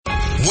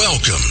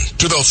Welcome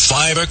to the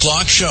 5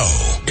 o'clock show.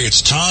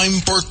 It's time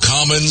for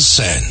Common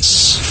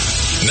Sense.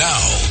 Now,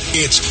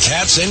 it's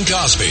Katz and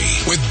Cosby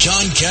with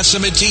John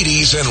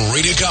Katzimatidis and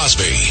Rita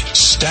Cosby,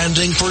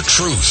 standing for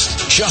truth,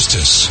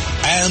 justice,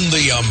 and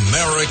the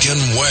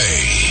American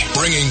way,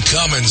 bringing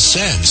common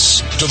sense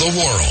to the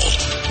world.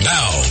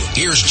 Now,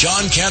 here's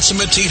John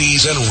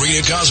Katzimatidis and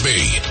Rita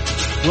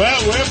Cosby.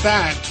 Well, we're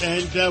back,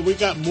 and we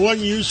got more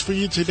news for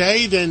you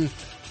today than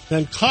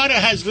Carter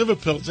has liver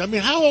pills. I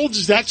mean, how old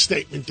is that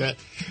statement? It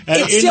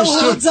still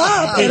holds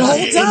up. It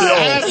holds up.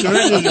 After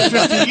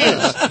 50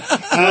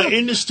 years.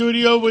 In the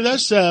studio with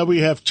us, we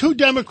have two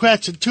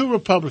Democrats and two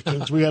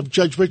Republicans. We have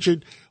Judge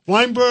Richard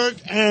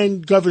Weinberg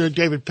and Governor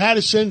David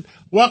Paterson.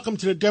 Welcome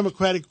to the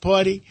Democratic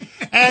Party.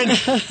 And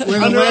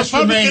on the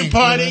Republican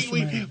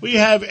Party, we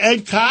have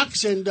Ed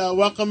Cox, and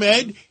welcome,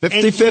 Ed.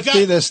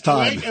 50-50 this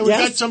time. Right, and we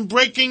got some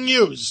breaking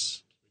news.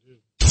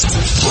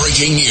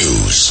 Breaking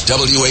news,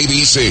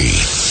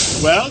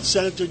 WABC. Well,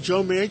 Senator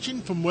Joe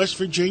Manchin from West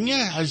Virginia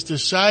has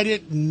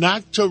decided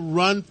not to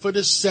run for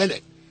the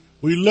Senate.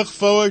 We look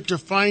forward to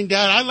find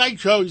out. I like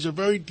Joe. He's a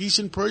very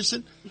decent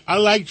person. I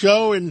like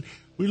Joe, and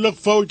we look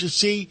forward to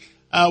see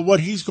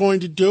what he's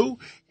going to do.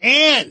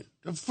 And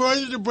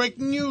further to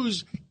breaking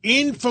news,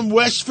 in from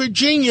West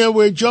Virginia,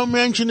 where Joe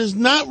Manchin is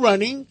not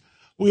running,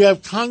 we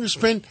have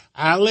Congressman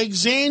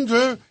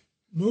Alexander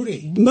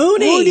Moody.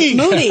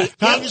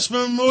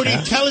 Congressman Moody,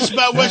 tell us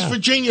about West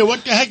Virginia.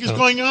 What the heck is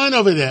going on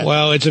over there?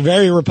 Well, it's a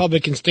very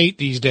Republican state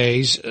these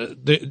days.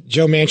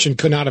 Joe Manchin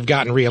could not have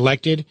gotten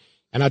reelected.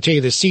 And I'll tell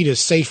you, the seat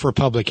is safe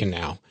Republican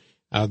now.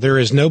 There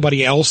is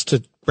nobody else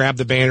to grab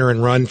the banner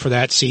and run for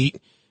that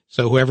seat.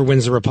 So whoever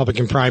wins the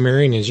Republican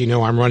primary, and as you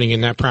know, I'm running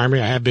in that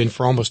primary. I have been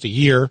for almost a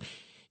year.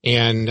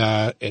 And,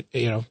 I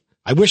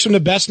wish him the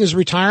best in his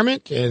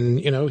retirement.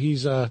 And,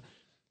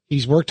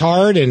 he's worked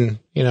hard and,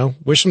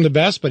 wish him the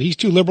best, but he's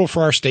too liberal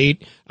for our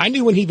state. I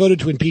knew when he voted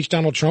to impeach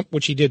Donald Trump,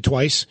 which he did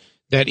twice,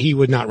 that he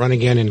would not run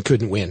again and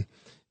couldn't win.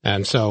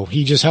 And so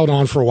he just held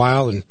on for a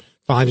while and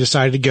finally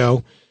decided to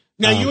go.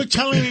 Now, you were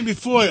telling me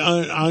before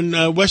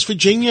on West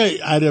Virginia,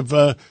 out of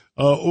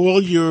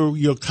all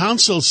your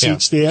council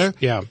seats there,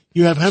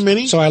 you have how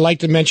many? So I like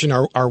to mention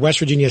our West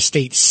Virginia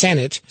State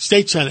Senate.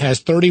 State Senate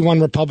has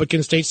 31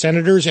 Republican state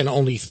senators and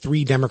only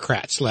 3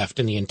 Democrats left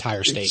in the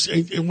entire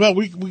state. Well,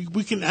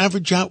 we can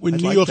average out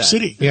with New York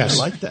City. Yes,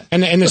 I like that.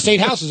 And the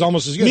state house is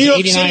almost as good. New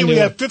York City, we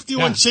have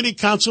 51 city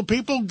council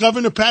people.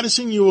 Governor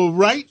Paterson, you were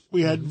right.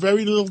 We had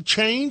very little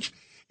change,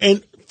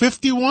 and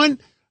 51.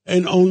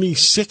 And only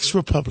 6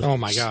 Republicans. Oh,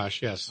 my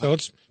gosh, yes. So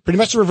it's pretty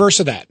much the reverse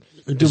of that.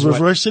 The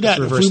reverse of that.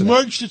 If we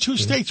merge the two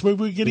states,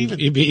 maybe we get even.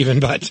 It'd be even,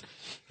 but,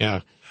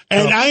 yeah.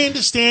 And I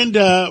understand,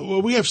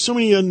 we have so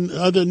many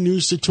other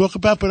news to talk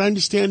about, but I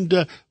understand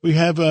we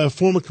have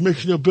former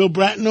Commissioner Bill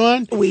Bratton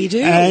on. We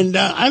do. And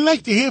I'd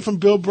like to hear from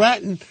Bill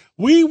Bratton.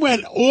 We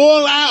went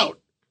all out.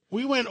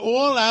 We went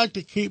all out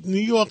to keep New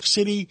York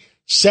City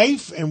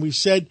safe, and we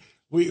said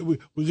we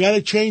got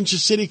to change the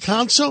city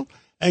council.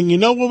 And you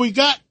know what we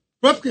got?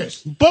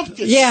 Bupkis.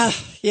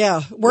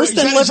 Yeah. Worse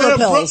than liver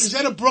pills. Is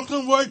that a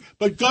Brooklyn word?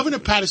 But Governor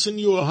Paterson,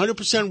 you were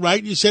 100%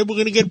 right. You said we're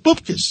going to get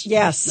bupkis.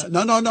 Yes.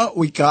 No.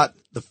 We got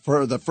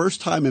for the first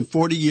time in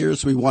 40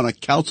 years, we won a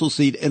council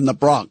seat in the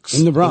Bronx.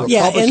 Yeah, in the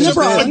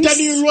Bronx. But then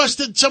you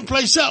lost it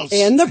someplace else.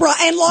 In the Bronx.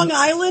 And Long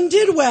Island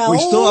did well. We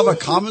still have a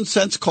common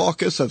sense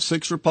caucus of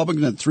 6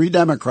 Republicans and 3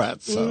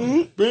 Democrats. So.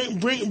 Mm-hmm.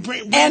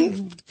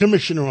 Bring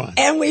Commissioner on.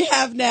 And we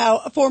have now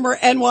former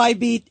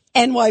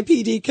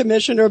NYPD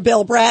Commissioner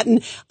Bill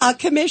Bratton.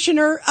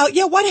 Commissioner,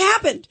 what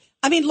happened?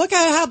 I mean, look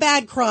at how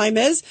bad crime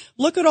is.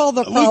 Look at all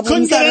the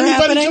problems that are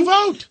happening. We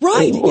couldn't get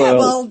anybody to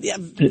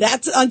vote. Right.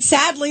 That's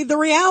sadly the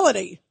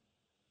reality.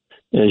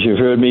 As you've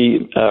heard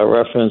me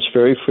reference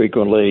very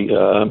frequently,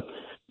 blame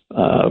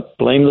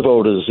the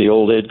voters, the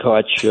old Ed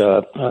Koch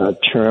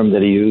term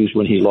that he used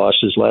when he lost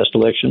his last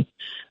election.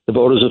 The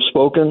voters have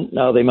spoken.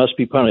 Now they must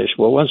be punished.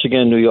 Well, once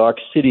again, New York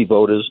City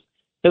voters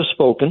have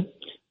spoken.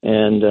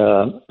 And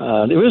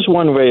there is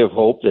one ray of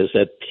hope. There's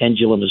that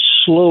pendulum is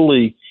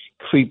slowly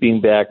creeping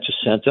back to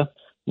center.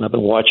 And I've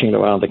been watching it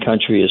around the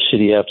country as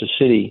city after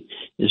city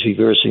is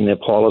reversing their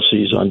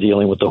policies on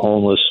dealing with the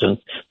homeless and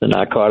the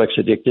narcotics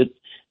addicted.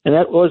 And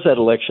that was that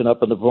election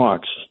up in the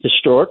Bronx.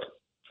 Historic,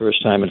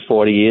 first time in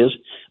 40 years,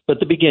 but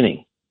the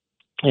beginning.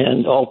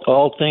 And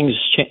all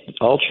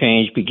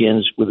change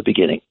begins with the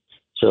beginning.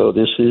 So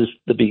this is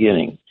the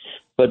beginning.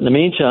 But in the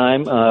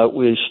meantime,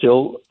 we're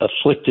still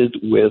afflicted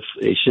with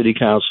a city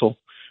council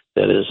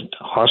that is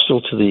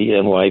hostile to the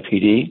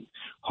NYPD,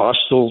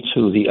 hostile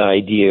to the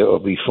idea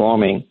of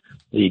reforming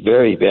the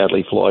very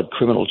badly flawed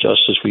criminal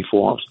justice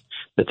reforms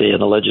that they in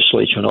the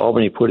legislature in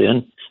Albany put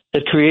in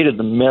that created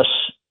the mess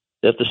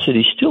that the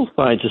city still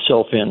finds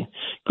itself in.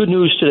 Good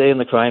news today in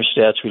the crime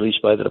stats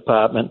released by the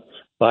department.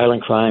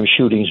 Violent crime,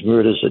 shootings,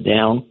 murders are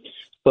down,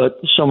 but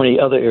so many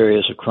other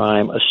areas of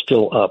crime are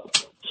still up,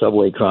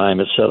 subway crime,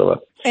 etc.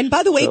 And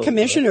by the way,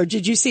 Commissioner,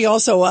 did you see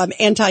also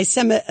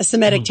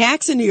anti-Semitic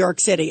attacks in New York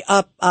City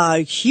up a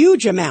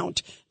huge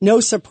amount? No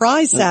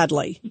surprise,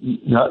 sadly.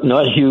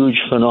 Not huge,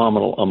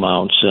 phenomenal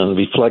amounts, and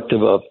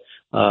reflective of,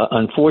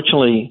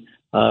 unfortunately,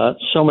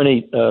 so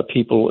many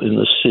people in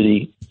the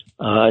city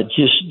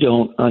just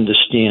don't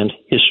understand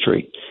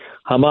history.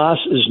 Hamas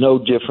is no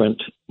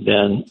different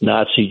than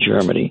Nazi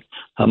Germany.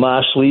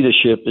 Hamas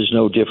leadership is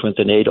no different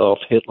than Adolf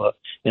Hitler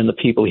and the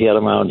people he had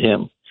around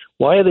him.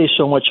 Why are they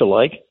so much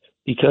alike?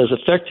 Because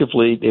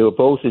effectively they were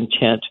both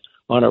intent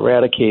on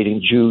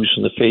eradicating Jews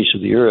from the face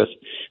of the earth.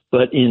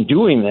 But in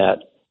doing that,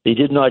 they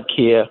did not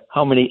care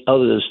how many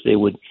others they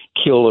would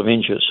kill or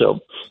injure. So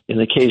in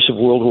the case of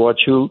World War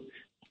II,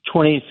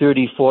 20,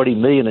 30, 40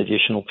 million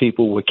additional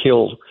people were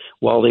killed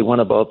while they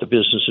went about the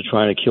business of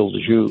trying to kill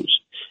the Jews.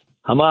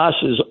 Hamas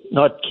is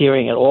not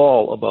caring at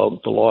all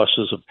about the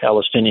losses of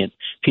Palestinian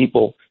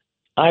people.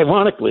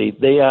 Ironically,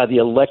 they are the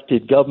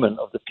elected government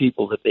of the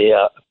people that they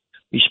are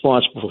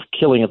responsible for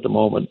killing at the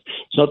moment.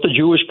 It's not the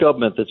Jewish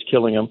government that's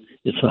killing them.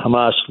 It's the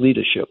Hamas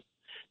leadership.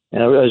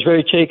 And I was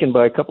very taken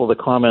by a couple of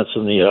the comments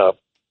in the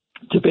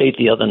debate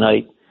the other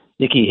night.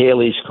 Nikki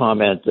Haley's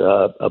comment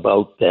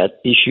about that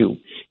issue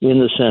in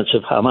the sense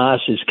of Hamas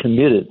is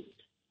committed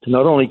to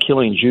not only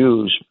killing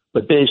Jews,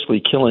 but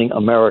basically killing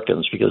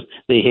Americans because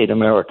they hate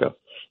America.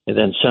 And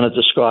then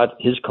Senator Scott,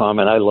 his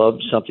comment, I love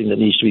something that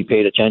needs to be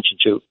paid attention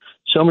to.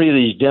 So many of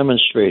these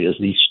demonstrators,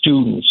 these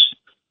students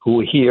who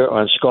were here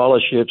on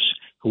scholarships,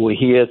 who were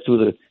here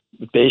through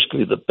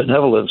basically the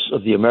benevolence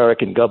of the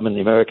American government,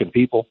 the American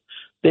people,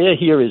 they're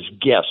here as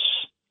guests.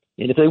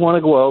 And if they want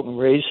to go out and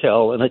raise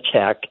hell and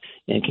attack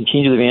and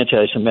continue their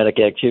anti-Semitic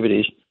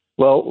activities,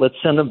 well, let's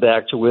send them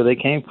back to where they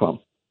came from.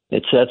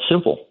 It's that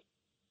simple.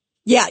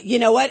 Yeah, you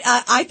know what?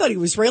 I thought he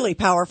was really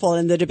powerful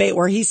in the debate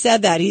where he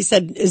said that. He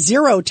said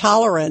zero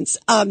tolerance.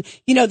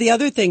 The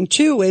other thing,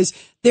 too, is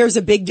there's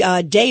a big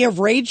day of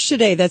rage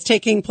today that's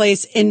taking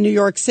place in New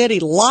York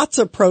City. Lots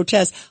of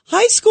protests.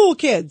 High school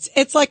kids.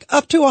 It's like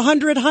up to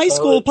 100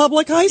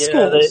 public high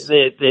schools.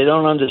 They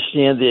don't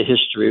understand their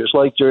history. It was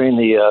like during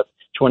the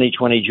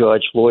 2020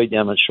 George Floyd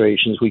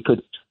demonstrations. We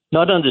could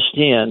not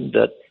understand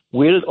that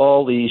where did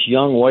all these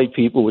young white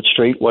people with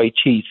straight white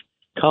teeth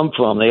come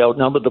from? They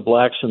outnumbered the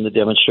blacks in the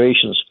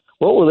demonstrations.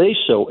 What were they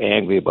so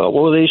angry about?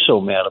 What were they so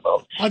mad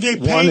about? Are they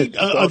paid?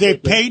 Are they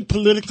paid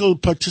political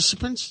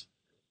participants?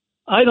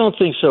 I don't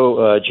think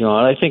so,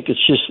 John. I think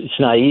it's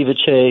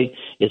naivete.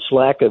 It's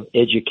lack of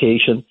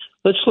education.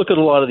 Let's look at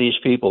a lot of these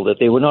people that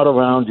they were not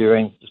around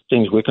during the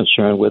things we're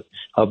concerned with,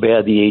 how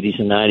bad the 80s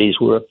and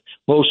 90s were.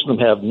 Most of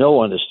them have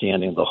no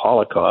understanding of the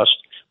Holocaust.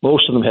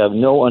 Most of them have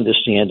no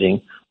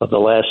understanding of the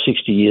last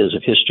 60 years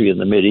of history in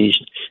the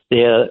Mideast.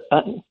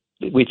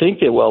 We think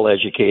they're well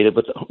educated,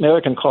 but the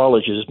American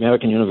colleges,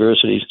 American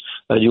universities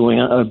are doing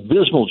an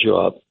abysmal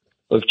job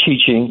of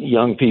teaching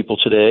young people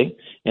today,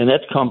 and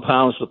that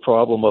compounds the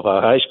problem of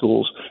our high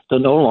schools that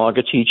no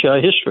longer teach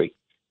our history.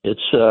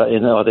 It's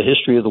the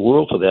history of the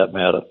world, for that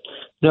matter.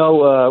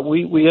 No,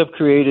 we have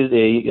created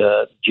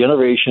a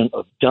generation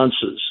of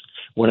dunces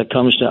when it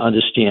comes to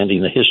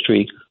understanding the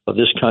history of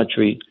this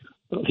country,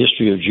 the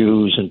history of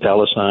Jews and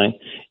Palestine,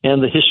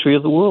 and the history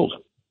of the world.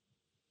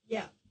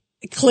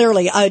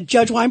 Clearly.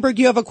 Judge Weinberg,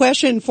 you have a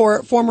question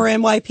for former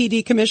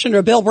NYPD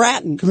Commissioner Bill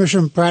Bratton.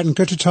 Commissioner Bratton,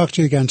 good to talk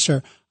to you again,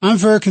 sir. I'm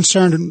very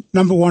concerned,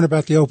 number one,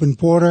 about the open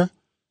border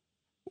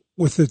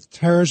with the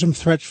terrorism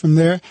threats from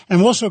there. And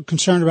I'm also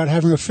concerned about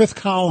having a fifth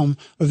column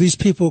of these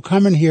people who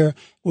come in here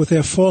with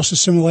their false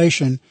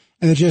assimilation,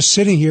 and they're just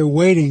sitting here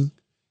waiting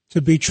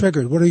to be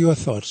triggered. What are your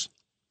thoughts?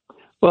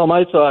 Well,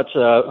 my thoughts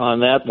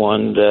on that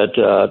one,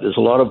 that there's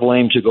a lot of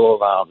blame to go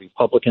around,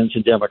 Republicans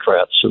and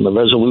Democrats, and the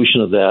resolution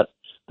of that.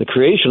 The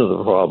creation of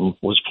the problem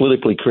was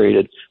politically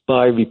created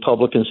by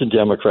Republicans and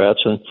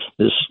Democrats, and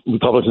there's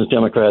Republicans and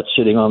Democrats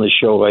sitting on this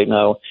show right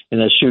now in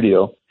that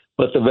studio.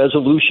 But the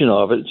resolution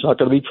of it, it's not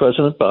going to be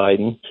President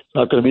Biden, it's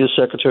not going to be the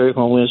Secretary of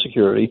Homeland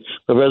Security.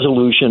 The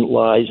resolution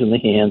lies in the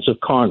hands of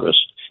Congress.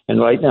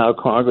 And right now,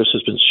 Congress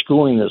has been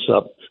screwing this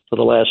up for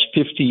the last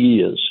 50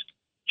 years.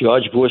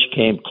 George Bush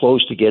came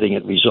close to getting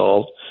it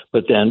resolved,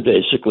 but then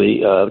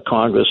basically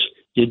Congress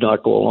did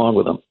not go along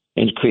with him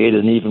and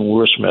created an even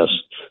worse mess.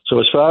 So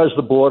as far as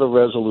the border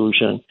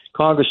resolution,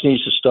 Congress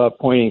needs to stop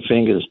pointing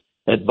fingers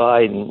at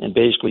Biden and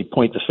basically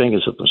point the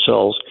fingers at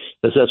themselves,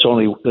 because that's the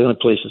only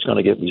place it's going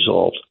to get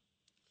resolved.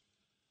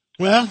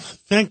 Well,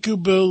 thank you,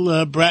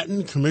 Bill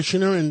Bratton,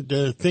 Commissioner, and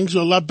things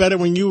were a lot better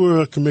when you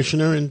were a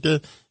Commissioner,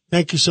 and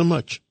thank you so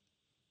much.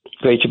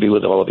 Great to be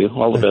with all of you.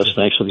 All the best.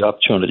 Thanks for the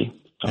opportunity.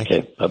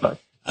 Okay, bye-bye.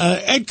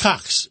 Ed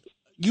Cox,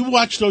 you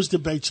watched those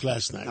debates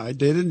last night. I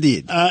did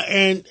indeed.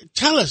 And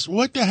tell us,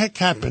 what the heck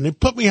happened? It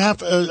put me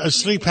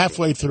asleep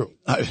halfway through.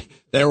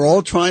 They were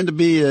all trying to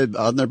be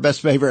on their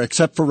best behavior,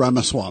 except for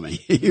Ramaswamy.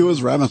 He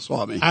was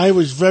Ramaswamy. I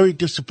was very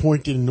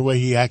disappointed in the way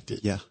he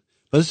acted. Yeah.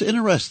 But it's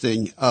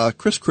interesting.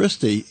 Chris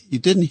Christie, you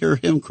didn't hear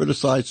him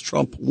criticize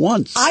Trump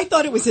once. I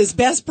thought it was his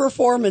best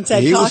performance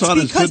at He Cox was on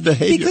his good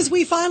behavior. because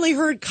we finally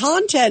heard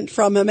content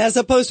from him as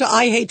opposed to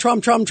I hate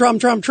Trump, Trump, Trump,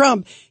 Trump,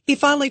 Trump. He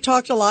finally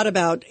talked a lot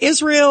about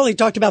Israel. He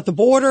talked about the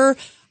border.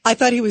 I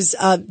thought he was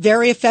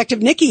very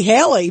effective. Nikki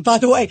Haley, by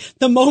the way,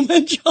 the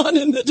moment, John,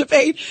 in the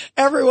debate,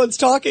 everyone's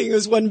talking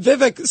is when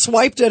Vivek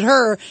swiped at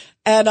her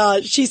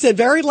and she said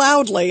very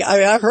loudly,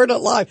 I heard it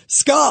live,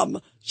 scum.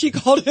 She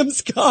called him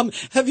scum.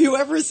 Have you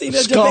ever seen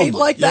a debate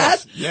like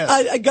that?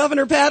 Yes.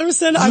 Governor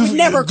Patterson, I would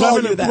never call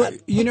you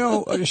that. You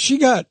know, she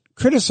got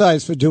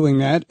criticized for doing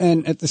that.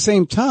 And at the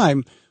same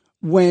time,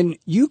 when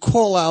you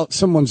call out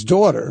someone's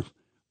daughter,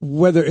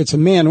 whether it's a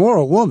man or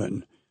a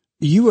woman,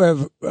 you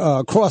have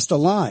crossed a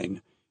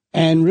line.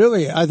 And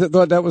really, I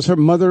thought that was her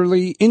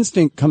motherly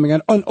instinct coming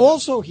out. And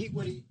also,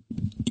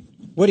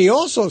 what he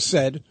also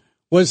said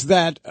was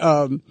that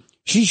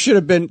she should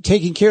have been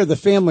taking care of the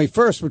family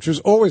first, which was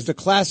always the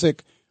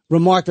classic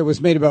remark that was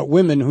made about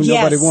women who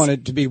nobody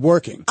wanted to be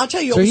working. I'll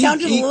tell you, it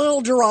sounded a little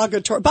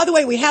derogatory. By the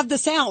way, we have the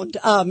sound.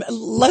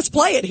 Let's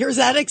play it. Here's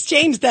that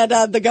exchange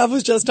that the Gov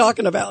was just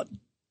talking about.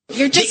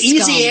 You're just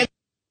easy.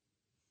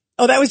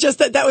 Oh, that was just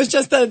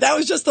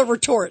the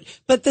retort.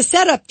 But the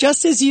setup,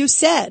 just as you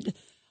said,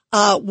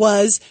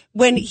 was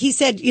when he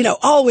said, you know,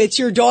 oh, it's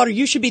your daughter.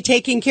 You should be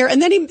taking care.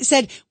 And then he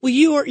said, well,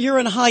 you're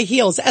in high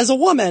heels. As a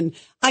woman,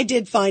 I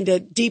did find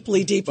it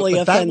deeply, deeply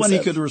offensive. That one he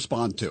could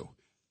respond to.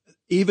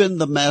 Even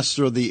the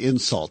master of the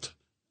insult,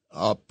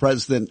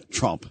 President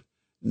Trump,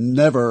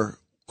 never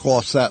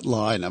crossed that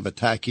line of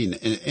attacking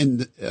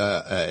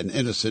an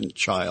innocent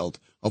child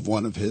of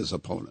one of his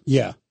opponents.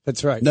 Yeah,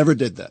 that's right. Never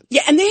did that.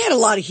 Yeah, and they had a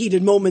lot of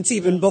heated moments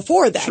even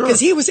before that because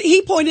Sure.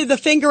 he pointed the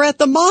finger at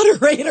the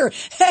moderator,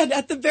 and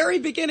at the very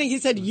beginning he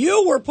said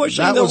you were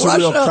pushing That the was a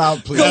real Russia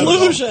crowd pleaser,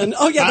 collusion.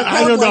 Oh yeah, the crowd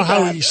I don't know liked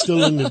how that. he's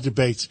still in the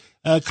debates.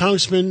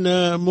 Congressman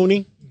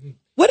Mooney?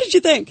 What did you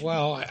think?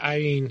 Well, I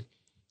mean,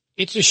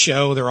 it's a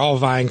show. They're all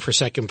vying for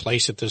second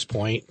place at this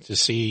point to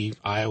see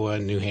Iowa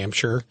and New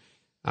Hampshire.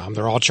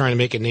 They're all trying to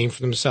make a name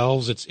for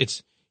themselves.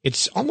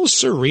 It's almost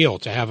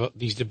surreal to have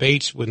these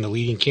debates when the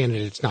leading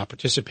candidate's not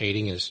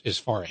participating is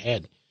far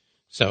ahead.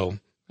 So,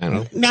 I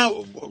don't know.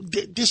 Now,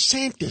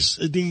 DeSantis,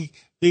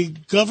 the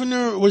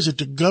governor, was it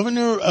the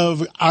governor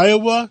of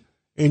Iowa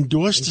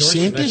endorsed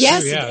DeSantis?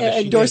 Yes, Yeah,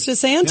 endorsed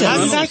DeSantis. How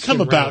did that come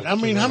about? I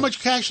mean, how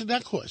much cash did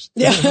that cost?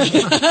 Yeah.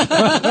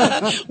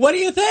 What do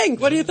you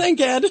think? What do you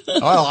think, Ed?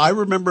 Well, I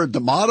remember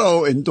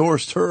D'Amato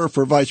endorsed her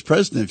for vice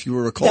president, if you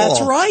recall. That's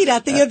right,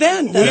 at the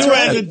event. We That's were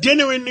right. at a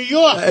dinner in New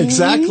York.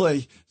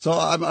 Exactly. So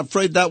I'm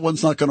afraid that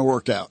one's not going to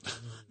work out.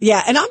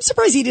 Yeah, and I'm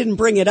surprised he didn't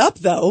bring it up,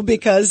 though,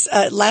 because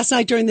last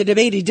night during the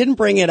debate, he didn't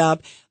bring it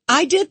up.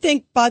 I did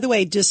think, by the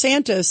way,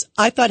 DeSantis,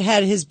 I thought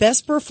had his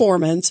best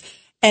performance,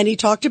 and he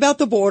talked about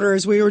the border,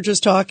 as we were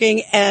just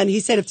talking, and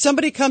he said if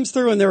somebody comes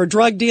through and they're a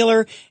drug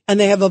dealer and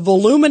they have a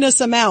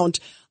voluminous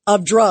amount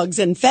of drugs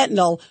and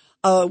fentanyl,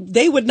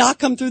 they would not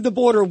come through the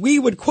border. We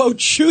would,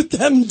 quote, shoot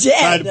them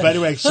dead. By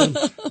the way, some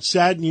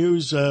sad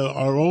news.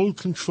 Our old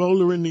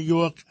controller in New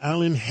York,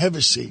 Alan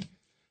Hevesy,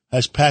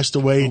 has passed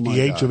away at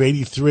the age of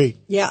 83.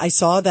 Yeah, I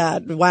saw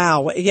that.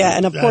 Wow. Yeah,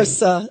 and of course,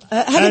 had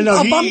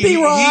a bumpy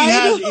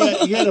ride.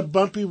 He had a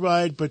bumpy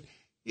ride, but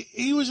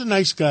he was a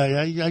nice guy.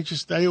 I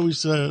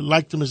always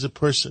liked him as a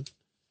person.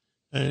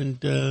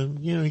 And,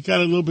 he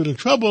got a little bit in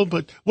trouble,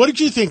 but what did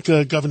you think,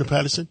 Governor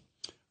Patterson?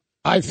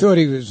 I thought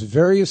he was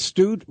very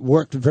astute,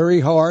 worked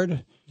very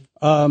hard.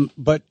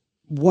 But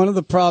one of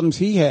the problems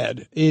he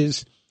had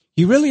is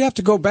you really have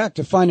to go back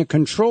to find a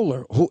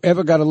controller who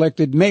ever got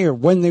elected mayor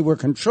when they were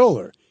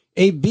controller.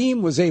 Abe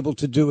Beam was able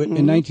to do it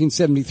in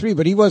 1973,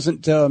 but he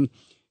wasn't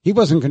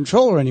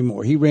controller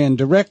anymore. He ran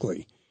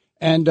directly.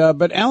 And,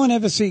 but Alan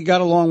Hevesy got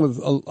along with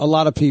a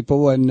lot of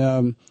people,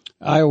 and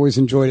I always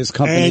enjoyed his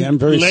company. And I'm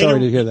very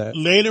sorry to hear that.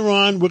 Later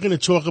on, we're going to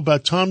talk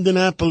about Tom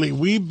DiNapoli.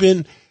 We've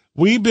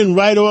been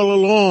right all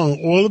along.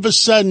 All of a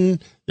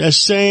sudden, they're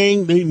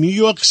saying that New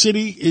York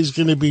City is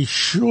going to be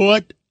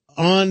short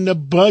on the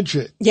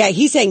budget. Yeah,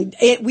 he's saying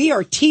we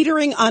are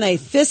teetering on a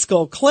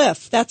fiscal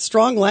cliff. That's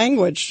strong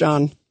language,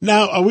 John.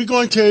 Now, are we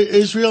going to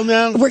Israel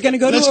now? We're going to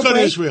go to a break. Let's go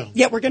to Israel.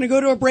 Yeah, we're going to go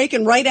to a break,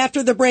 and right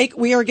after the break,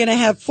 we are going to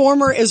have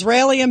former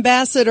Israeli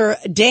ambassador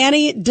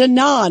Danny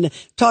Danon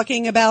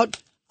talking about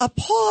a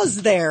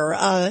pause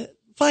there.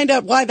 Find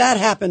out why that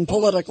happened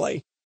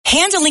politically.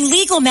 Handling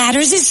legal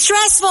matters is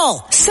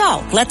stressful.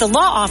 So, let the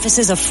law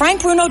offices of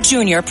Frank Bruno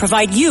Jr.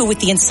 provide you with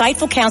the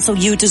insightful counsel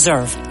you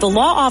deserve. The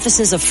law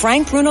offices of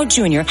Frank Bruno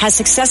Jr. has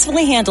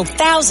successfully handled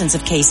thousands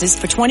of cases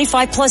for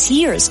 25 plus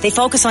years. They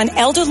focus on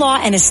elder law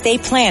and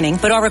estate planning,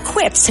 but are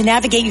equipped to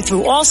navigate you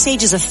through all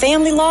stages of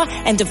family law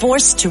and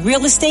divorce to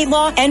real estate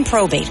law and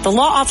probate. The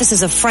law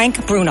offices of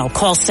Frank Bruno.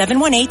 Call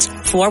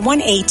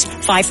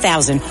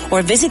 718-418-5000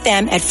 or visit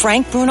them at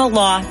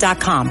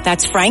frankbrunolaw.com.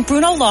 That's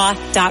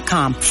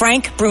frankbrunolaw.com.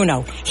 Frank Bruno.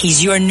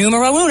 He's your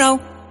numero uno.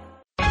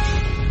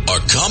 A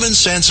common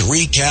sense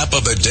recap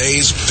of the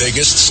day's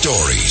biggest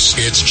stories.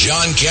 It's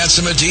John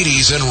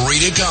Catsimatidis and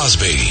Rita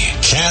Cosby.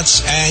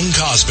 Katz and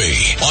Cosby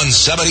on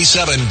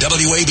 77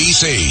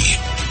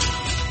 WABC.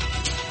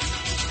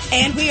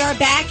 And we are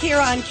back here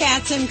on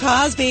Katz and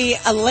Cosby.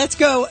 Let's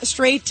go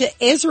straight to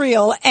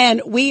Israel.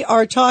 And we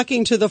are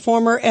talking to the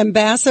former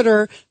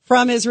ambassador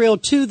from Israel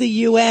to the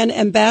UN,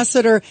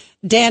 Ambassador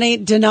Danny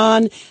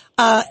Danon.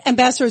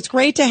 Ambassador, it's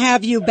great to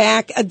have you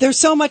back. There's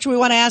so much we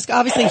want to ask.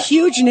 Obviously,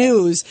 huge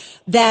news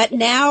that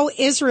now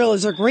Israel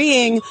is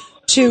agreeing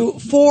to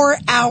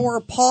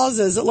 4-hour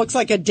pauses. It looks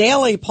like a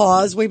daily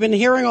pause. We've been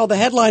hearing all the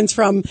headlines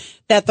from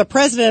that the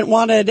president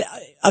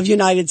of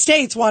United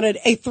States wanted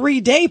a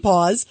 3-day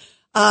pause.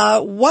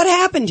 What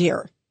happened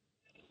here?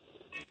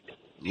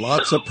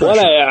 Lots of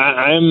pressure. Well,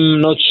 I'm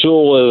not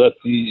sure that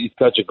it's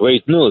such a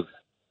great news.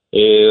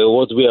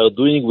 What we are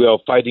doing, we are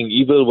fighting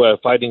evil, we are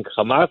fighting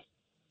Hamas.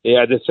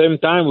 At the same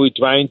time, we're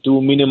trying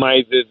to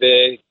minimize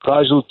the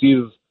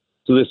casualties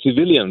to the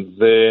civilians.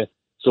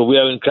 So we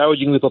are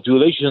encouraging the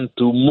population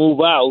to move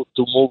out,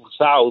 to move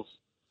south,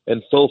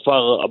 and so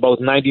far about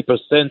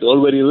 90%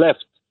 already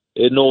left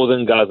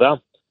northern Gaza.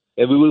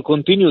 And we will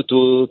continue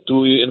to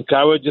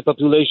encourage the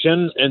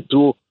population and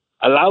to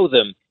allow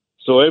them.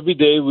 So every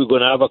day we're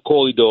going to have a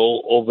corridor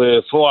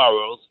of 4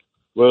 hours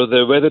where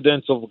the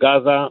residents of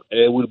Gaza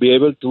will be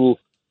able to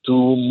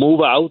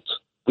move out.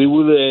 We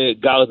will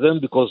guard them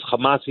because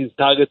Hamas is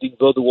targeting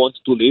those who want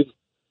to leave.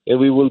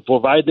 And we will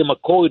provide them a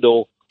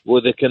corridor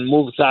where they can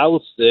move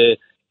south,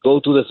 go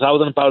to the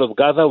southern part of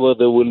Gaza where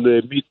they will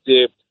meet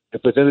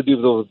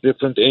representatives of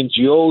different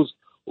NGOs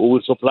who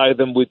will supply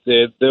them with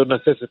their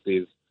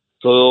necessities.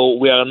 So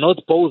we are not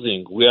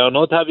posing. We are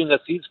not having a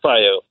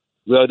ceasefire.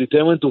 We are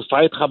determined to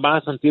fight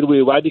Hamas until we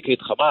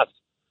eradicate Hamas.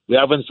 We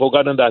haven't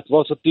forgotten the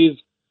atrocities.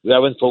 We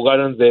haven't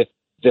forgotten the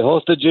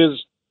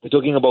hostages. We're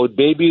talking about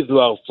babies who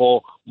are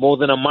for more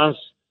than a month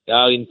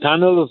in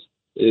tunnels,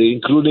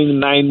 including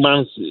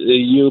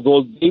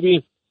 9-month-old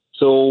baby.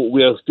 So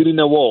we are still in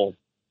a war.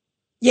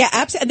 Yeah,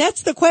 absolutely. And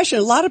that's the question.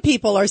 A lot of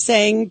people are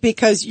saying,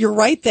 because you're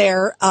right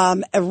there,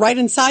 right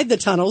inside the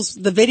tunnels.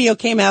 The video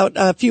came out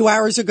a few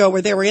hours ago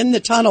where they were in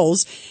the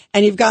tunnels,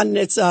 and you've gotten,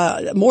 it's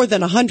more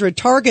than 100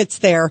 targets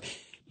there.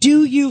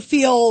 Do you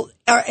feel,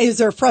 is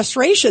there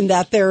frustration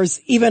that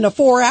there's even a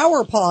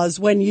 4-hour pause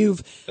when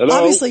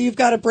obviously you've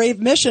got a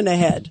brave mission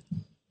ahead?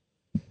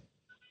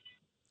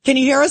 Can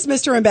you hear us,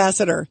 Mr.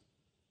 Ambassador?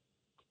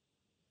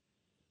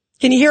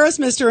 Can you hear us,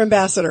 Mr.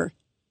 Ambassador?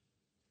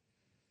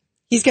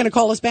 He's going to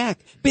call us back.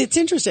 But it's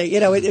interesting.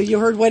 You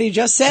heard what he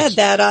just said,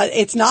 that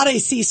it's not a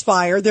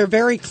ceasefire. They're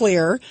very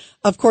clear.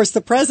 Of course, the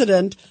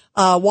president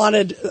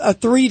wanted a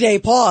 3-day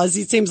pause.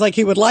 It seems like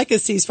he would like a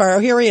ceasefire. Oh,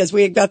 here he is.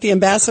 We got the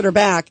ambassador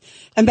back.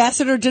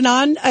 Ambassador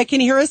Danon, can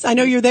you hear us? I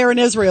know you're there in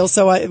Israel,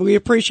 so we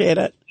appreciate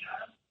it.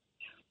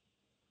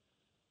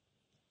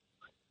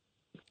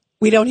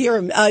 We don't hear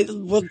him.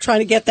 We're trying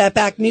to get that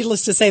back.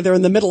 Needless to say, they're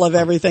in the middle of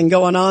everything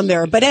going on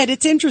there. But Ed,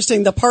 it's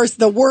interesting, the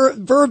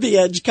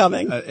verbiage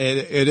coming.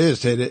 It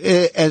is.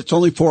 It's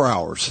only 4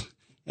 hours,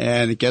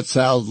 and it gets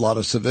out a lot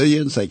of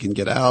civilians. They can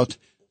get out.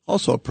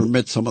 Also, it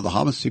permits some of the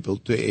Hamas people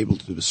to be able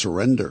to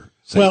surrender.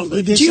 Well,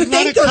 there's a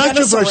lot of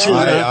controversy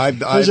around.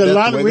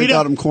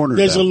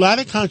 There's a lot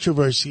of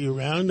controversy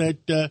around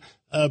that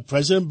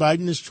President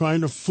Biden is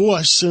trying to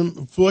force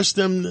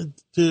them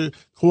to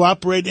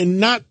cooperate and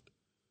not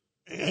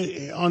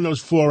on those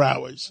 4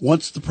 hours.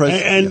 Once the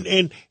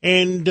president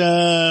and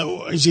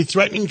is he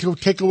threatening to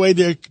take away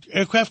their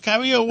aircraft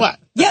carrier or what?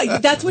 Yeah,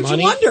 that's what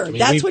you wonder. I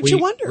mean, you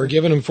wonder. We're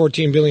giving them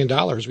 $14 billion.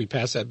 We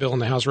passed that bill in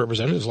the House of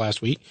Representatives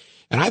last week.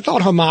 And I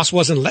thought Hamas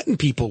wasn't letting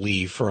people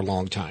leave for a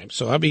long time.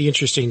 So it'd be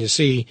interesting to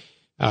see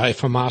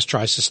if Hamas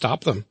tries to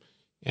stop them.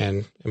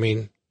 And, I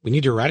mean, we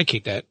need to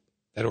eradicate that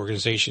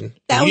organization.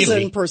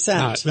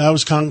 1,000%. That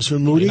was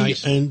Congressman Moody.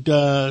 Nice.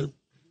 And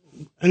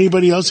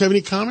anybody else have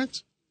any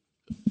comments?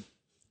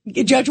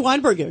 Judge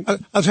Weinberg.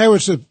 I'll tell you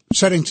what's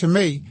upsetting to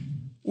me.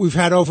 We've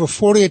had over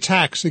 40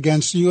 attacks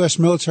against U.S.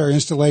 military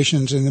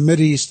installations in the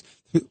Mideast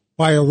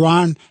by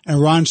Iran and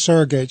Iran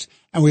surrogates,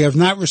 and we have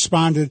not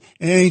responded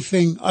in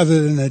anything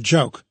other than a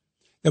joke.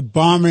 They're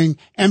bombing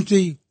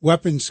empty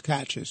weapons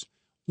caches.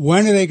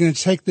 When are they going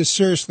to take this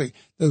seriously?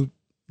 The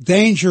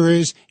danger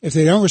is if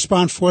they don't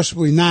respond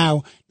forcibly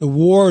now, the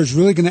war is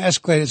really going to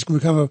escalate. It's going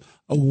to become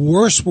a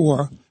worse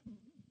war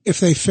if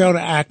they fail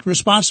to act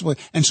responsibly.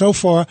 And so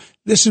far,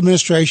 this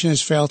administration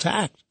has failed to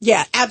act.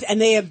 Yeah,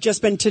 and they have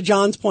just been, to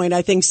John's point,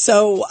 I think,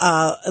 so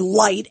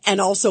light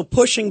and also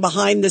pushing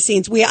behind the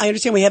scenes. I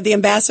understand we have the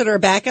ambassador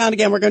back on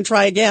again. We're going to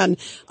try again.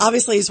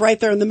 Obviously, he's right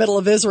there in the middle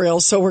of Israel,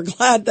 so we're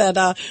glad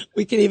that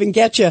we can even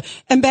get you.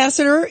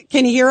 Ambassador,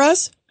 can you hear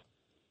us?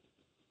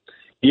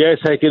 Yes,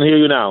 I can hear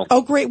you now.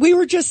 Oh, great. We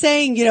were just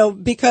saying,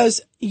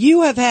 because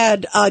you have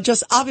had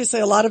just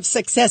obviously a lot of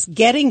success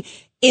getting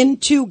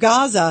into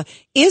Gaza.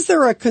 Is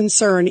there a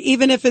concern,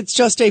 even if it's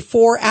just a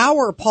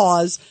 4-hour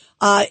pause?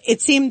 It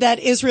seemed that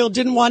Israel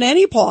didn't want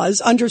any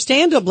pause,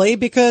 understandably,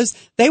 because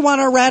they want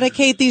to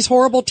eradicate these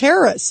horrible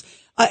terrorists.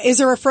 Is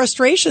there a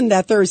frustration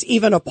that there's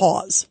even a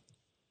pause?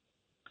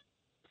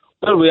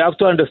 Well, we have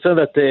to understand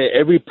that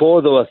every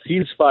pause or a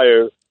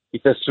ceasefire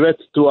is a threat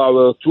to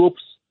our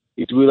troops.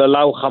 It will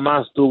allow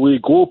Hamas to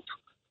regroup,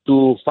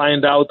 to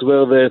find out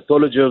where the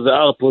soldiers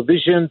are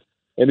positioned,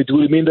 and it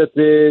will mean that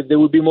there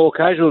will be more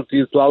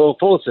casualties to our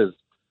forces.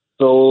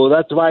 So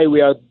that's why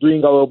we are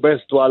doing our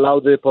best to allow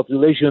the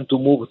population to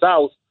move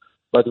south,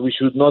 but we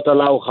should not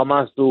allow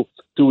Hamas to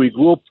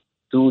regroup,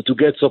 to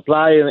get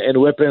supply and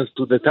weapons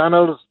to the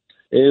tunnels.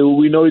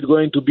 We know it's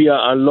going to be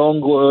a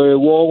long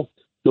war,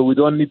 so we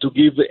don't need to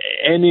give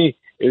any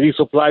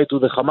resupply to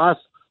the Hamas.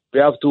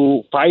 We have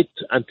to fight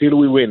until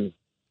we win.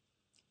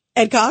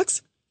 Ed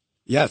Cox?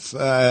 Yes,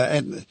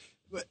 and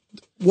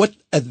what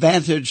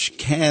advantage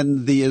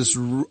can the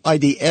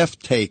IDF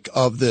take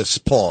of this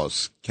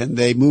pause? Can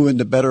they move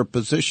into better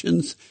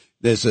positions?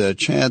 There's a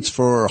chance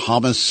for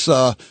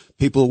Hamas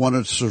people who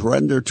want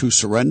to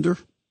surrender?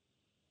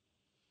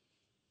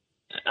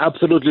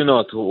 Absolutely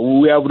not.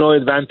 We have no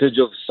advantage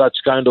of such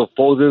kind of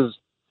pauses.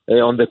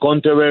 On the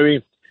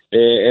contrary,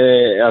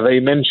 as I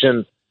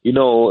mentioned,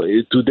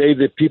 today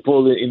the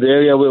people in the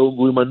area where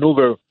we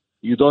maneuver,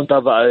 you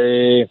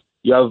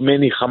have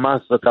many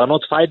Hamas that are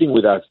not fighting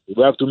with us.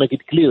 We have to make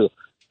it clear.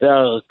 They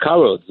are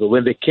cowards.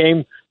 When they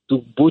came to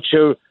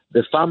butcher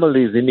the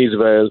families in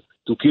Israel,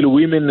 to kill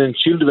women and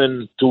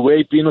children, to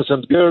rape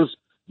innocent girls,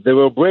 they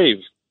were brave.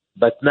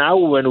 But now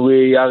when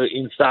we are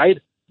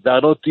inside, they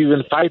are not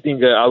even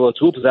fighting our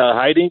troops. They are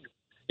hiding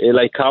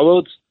like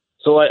cowards.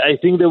 So I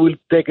think they will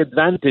take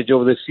advantage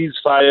of the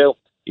ceasefire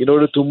in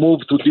order to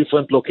move to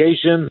different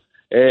locations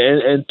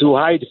and to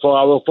hide for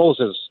our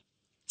forces.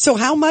 So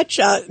how much,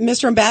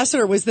 Mr.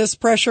 Ambassador, was this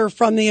pressure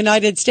from the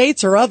United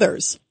States or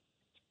others?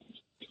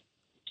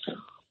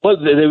 Well,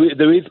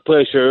 there is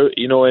pressure,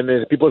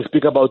 and people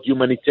speak about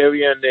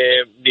humanitarian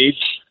needs,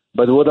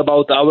 but what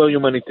about our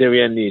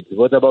humanitarian needs?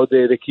 What about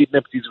the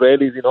kidnapped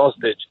Israelis in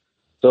hostage?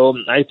 So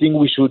I think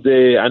we should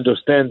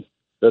understand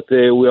that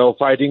we are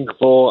fighting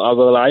for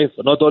our life,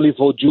 not only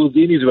for Jews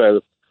in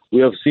Israel.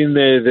 We have seen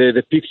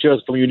the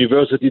pictures from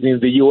universities in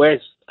the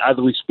U.S. as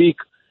we speak,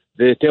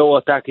 the terror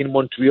attack in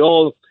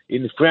Montreal,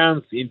 in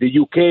France, in the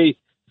UK.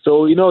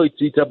 So,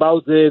 it's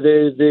about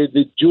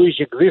the Jewish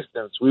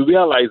existence. We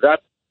realize that,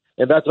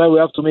 and that's why we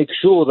have to make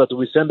sure that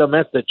we send a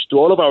message to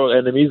all of our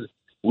enemies.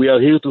 We are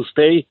here to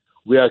stay.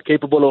 We are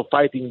capable of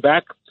fighting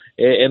back,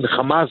 and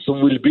Hamas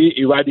will be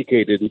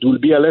eradicated. It will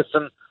be a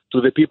lesson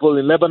to the people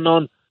in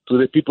Lebanon, to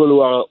the people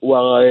who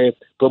are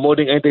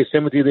promoting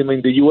anti-Semitism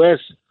in the U.S.,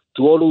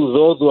 to all of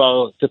those who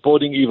are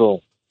supporting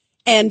evil.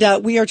 And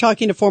we are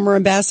talking to former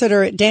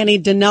Ambassador Danny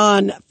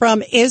Danon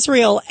from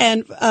Israel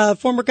and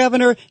former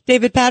Governor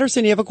David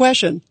Patterson. You have a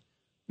question?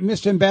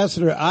 Mr.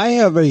 Ambassador, I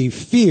have a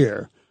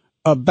fear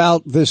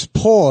about this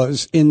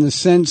pause in the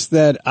sense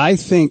that I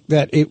think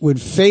that it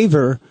would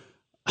favor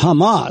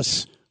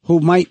Hamas, who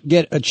might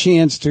get a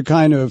chance to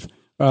kind of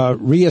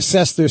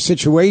reassess their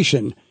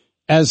situation,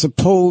 as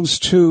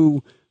opposed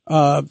to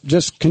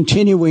just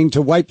continuing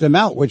to wipe them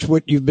out, which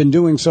what you've been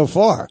doing so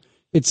far.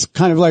 It's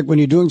kind of like when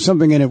you're doing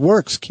something and it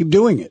works, keep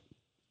doing it.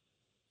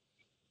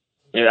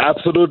 Yeah,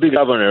 absolutely,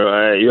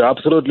 Governor. You're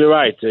absolutely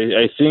right.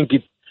 I think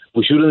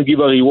we shouldn't give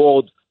a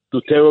reward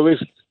to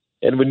terrorists.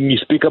 And when you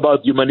speak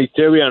about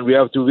humanitarian, we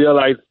have to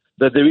realize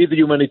that there is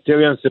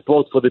humanitarian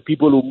support for the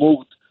people who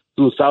moved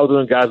to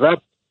southern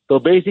Gaza. So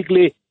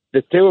basically,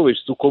 the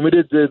terrorists who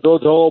committed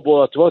those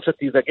horrible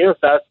atrocities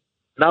against us,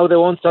 now they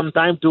want some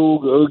time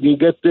to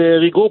get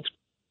regrouped.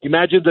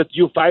 Imagine that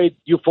you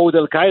fought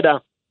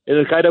Al-Qaeda, and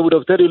Al-Qaeda would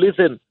have told you,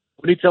 listen,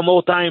 we need some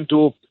more time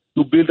to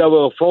build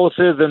our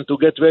forces and to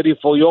get ready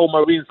for your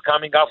Marines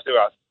coming after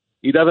us.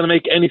 It doesn't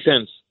make any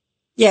sense.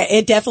 Yeah,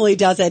 it definitely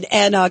doesn't.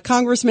 And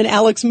Congressman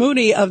Alex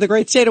Mooney of the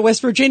great state of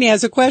West Virginia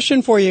has a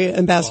question for you,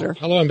 Ambassador.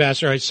 Hello,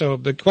 Ambassador. So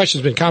the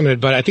question's been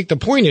commented, but I think the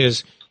point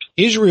is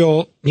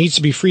Israel needs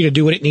to be free to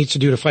do what it needs to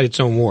do to fight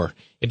its own war.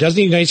 It doesn't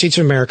need the United States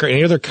of America or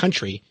any other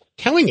country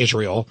telling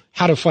Israel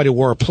how to fight a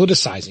war,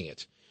 politicizing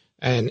it.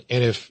 And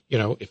if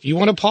you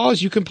want to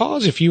pause, you can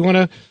pause. If you want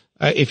to,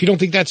 if you don't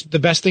think that's the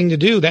best thing to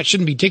do, that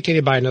shouldn't be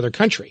dictated by another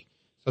country.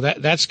 So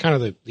that's kind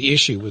of the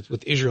issue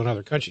with Israel and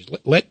other countries.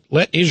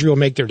 Let Israel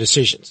make their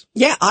decisions.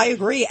 Yeah, I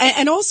agree.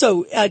 And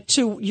also,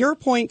 to your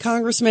point,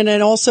 Congressman,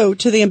 and also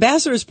to the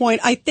ambassador's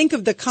point, I think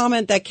of the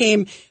comment that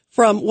came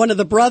from one of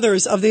the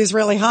brothers of the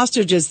Israeli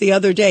hostages the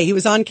other day. He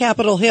was on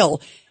Capitol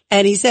Hill.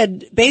 And he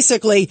said,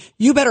 basically,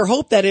 you better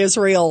hope that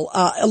Israel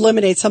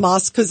eliminates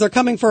Hamas because they're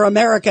coming for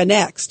America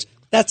next.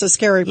 That's a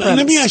scary premise.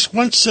 Let me ask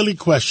one silly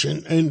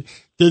question. And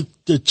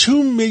the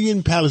 2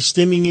 million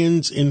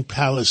Palestinians in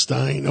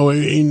Palestine or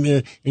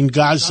in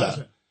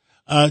Gaza,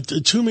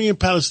 the 2 million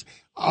Palestinians,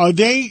 are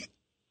they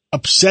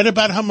upset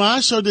about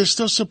Hamas or they're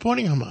still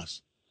supporting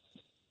Hamas?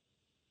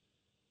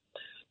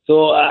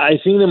 So I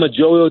think the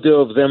majority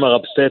of them are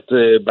upset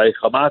by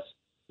Hamas.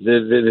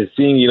 They're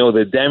seeing,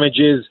 the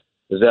damages.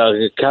 They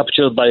are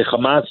captured by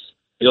Hamas.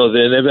 They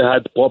never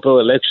had proper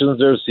elections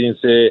there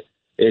since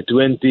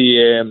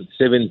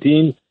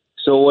 2017.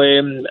 So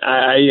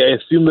I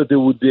assume that they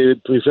would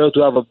prefer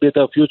to have a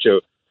better future.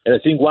 And I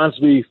think once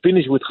we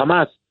finish with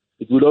Hamas,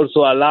 it will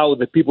also allow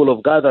the people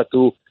of Gaza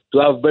to to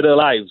have better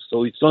lives.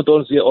 So it's not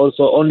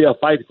also only a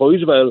fight for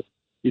Israel,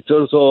 it's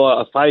also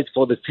a fight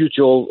for the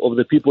future of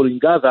the people in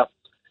Gaza.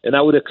 And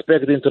I would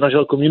expect the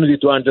international community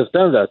to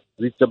understand that.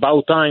 It's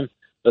about time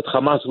that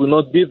Hamas will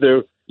not be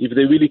there if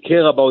they really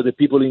care about the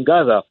people in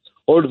Gaza.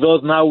 All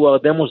those now who are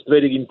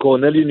demonstrating in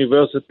Cornell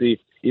University,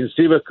 in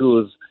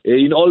Syracuse,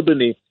 in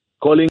Albany,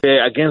 calling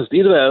against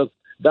Israel,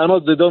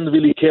 they don't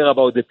really care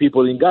about the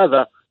people in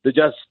Gaza. They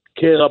just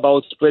care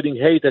about spreading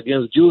hate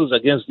against Jews,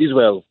 against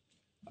Israel.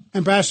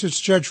 Ambassador, it's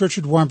Judge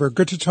Richard Weinberg.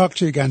 Good to talk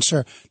to you again,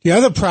 sir. The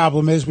other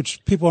problem is,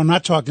 which people are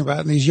not talking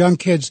about, and these young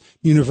kids,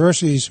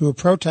 universities who are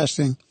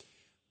protesting,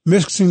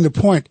 missing the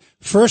point.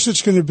 First,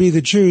 it's going to be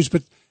the Jews,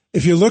 but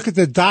if you look at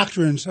the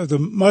doctrines of the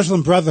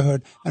Muslim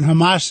Brotherhood, and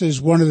Hamas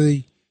is one of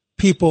the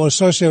people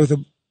associated with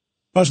the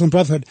Muslim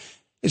Brotherhood,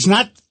 it's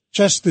not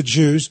just the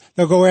Jews.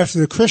 They'll go after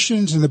the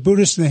Christians and the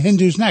Buddhists and the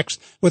Hindus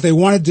next. What they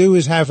want to do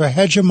is have a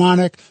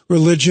hegemonic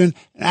religion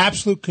and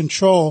absolute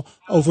control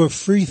over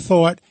free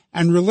thought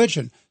and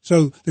religion.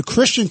 So the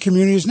Christian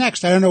community is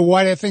next. I don't know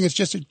why they think it's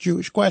just a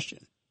Jewish question.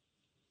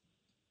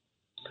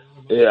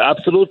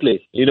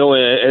 Absolutely.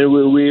 And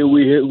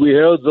we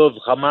heard those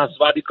Hamas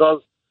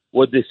radicals,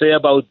 what they say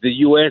about the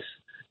U.S.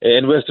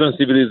 and Western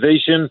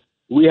civilization.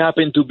 We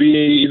happen to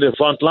be in the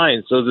front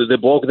line. So they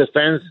broke the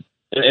fence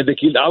and they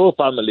killed our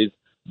families.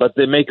 But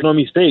they make no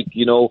mistake.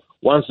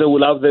 Once they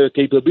will have their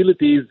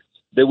capabilities,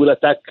 they will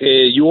attack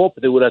Europe,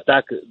 they will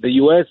attack the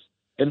U.S.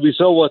 And we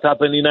saw what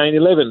happened in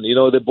 9/11.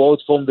 They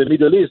brought from the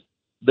Middle East,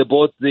 they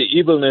brought the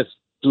evilness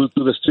to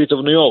the streets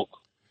of New York.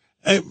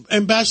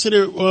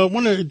 Ambassador,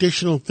 one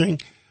additional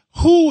thing.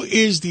 Who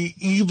is the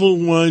evil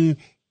one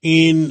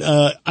in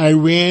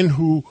Iran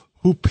who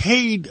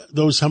paid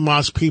those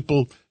Hamas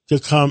people to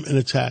come and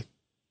attack?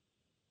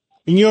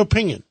 In your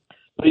opinion?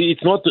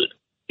 It's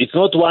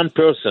not one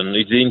person.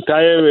 It's the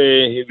entire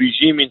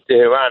regime in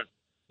Tehran.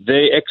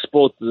 They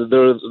export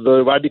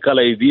the radical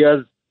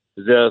ideas.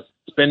 They're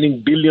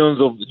spending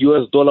billions of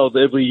US dollars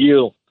every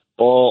year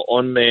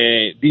on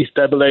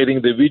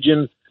destabilizing the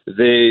region.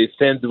 They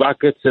send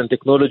rockets and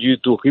technology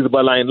to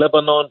Hezbollah in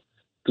Lebanon,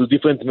 to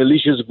different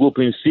militias groups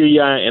in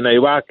Syria and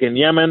Iraq and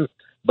Yemen,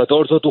 but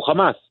also to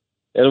Hamas.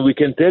 And we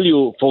can tell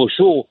you for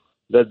sure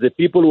that the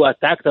people who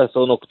attacked us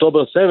on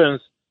October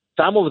 7th,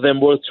 some of them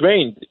were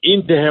trained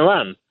in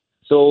Tehran.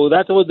 So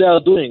that's what they are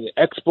doing,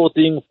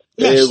 exporting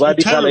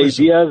radical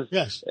ideas.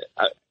 Yes.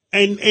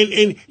 And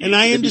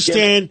I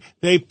understand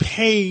they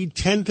paid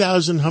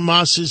 10,000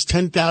 Hamas's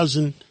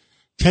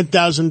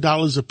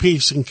 $10,000 a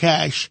piece in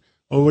cash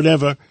or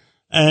whatever.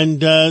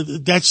 And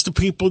that's the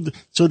people.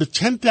 So the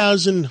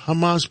 10,000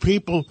 Hamas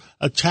people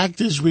attacked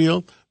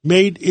Israel,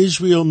 made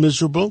Israel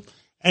miserable,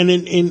 and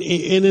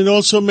it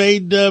also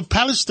made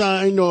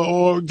Palestine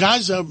or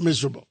Gaza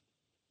miserable.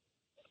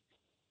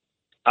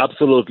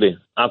 Absolutely.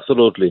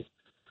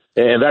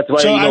 And that's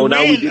why,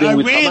 now we're dealing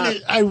with Hamas.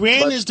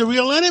 Iran is the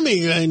real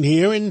enemy in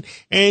here,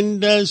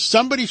 and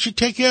somebody should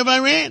take care of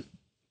Iran.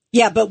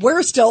 Yeah, but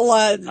we're still,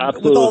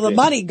 with all the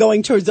money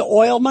going towards the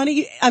oil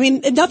money. I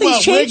mean, nothing's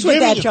changed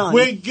with that, John.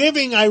 We're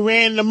giving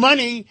Iran the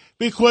money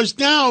because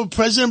now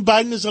President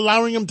Biden is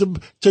allowing them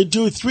to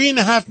do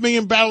 3.5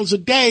 million barrels a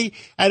day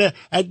at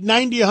 $90,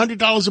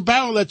 $100 a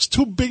barrel. That's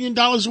 $2 billion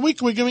a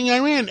week we're giving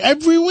Iran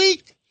every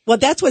week. Well,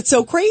 that's what's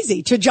so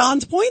crazy. To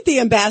John's point, the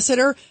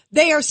ambassador,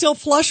 they are still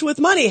flush with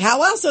money.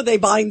 How else are they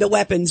buying the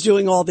weapons,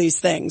 doing all these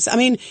things? I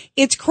mean,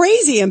 it's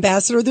crazy,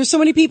 ambassador. There's so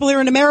many people here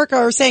in America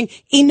who are saying,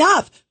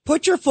 enough,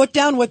 put your foot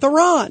down with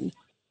Iran.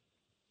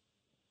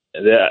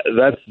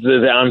 That's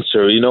the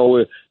answer.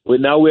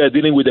 Now we are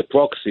dealing with the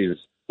proxies,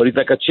 but it's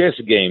like a chess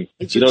game.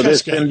 They're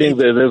sending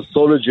the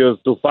soldiers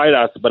to fight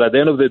us, but at the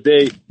end of the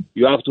day,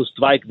 you have to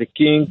strike the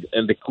king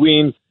and the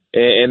queen.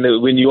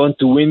 And when you want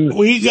to win,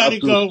 you have to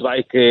go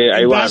strike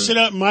Iran.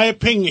 Ambassador, my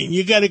opinion,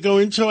 you got to go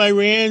into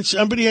Iran.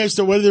 Somebody has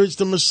to, whether it's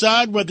the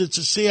Mossad, whether it's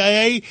the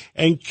CIA,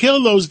 and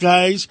kill those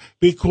guys,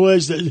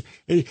 because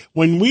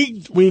when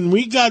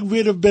we got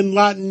rid of Bin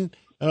Laden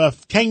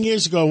 10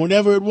 years ago,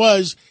 whenever it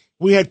was,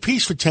 we had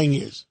peace for 10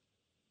 years.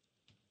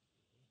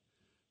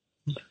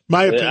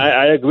 My opinion.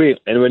 I agree.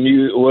 And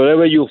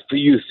wherever you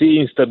see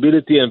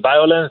instability and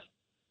violence,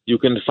 you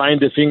can find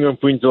the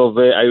fingerprints of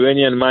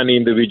Iranian money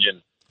in the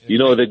region.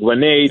 The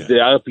grenades, the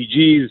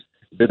RPGs,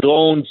 the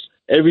drones,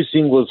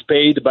 everything was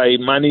paid by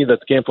money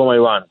that came from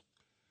Iran.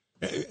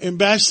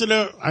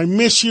 Ambassador, I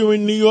miss you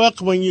in New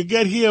York. When you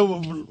get here,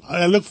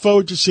 I look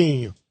forward to seeing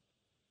you.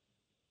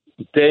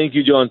 Thank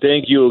you, John.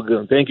 Thank you.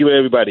 Thank you,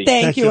 everybody.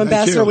 Thank you,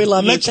 Ambassador. We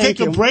love you. Let's take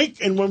a break,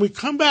 and when we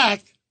come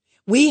back,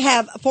 we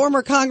have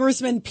former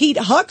Congressman Pete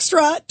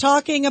Huckstrott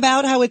talking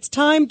about how it's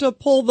time to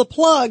pull the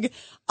plug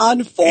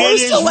on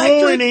forced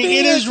electric vehicles.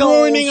 It is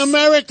ruining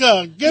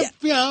America.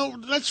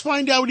 Let's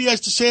find out what he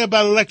has to say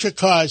about electric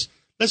cars.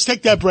 Let's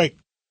take that break.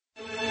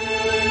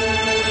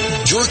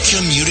 You're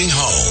commuting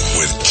home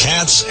with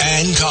Katz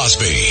and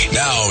Cosby.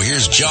 Now,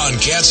 here's John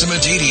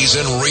Katzimatidis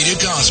and Rita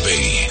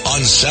Cosby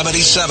on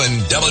 77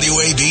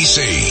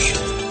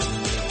 WABC.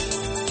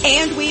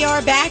 And we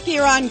are back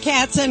here on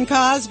Katz and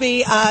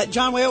Cosby.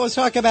 John, we always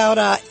talk about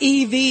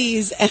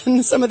EVs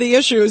and some of the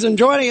issues. And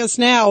joining us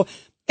now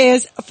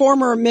is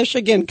former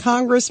Michigan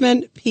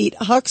Congressman Pete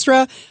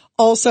Hoekstra,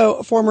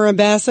 also former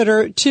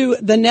ambassador to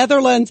the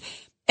Netherlands.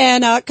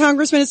 And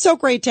Congressman, it's so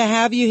great to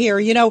have you here.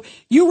 You know,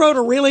 you wrote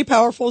a really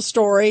powerful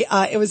story.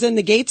 It was in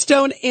the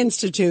Gatestone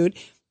Institute,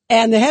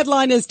 and the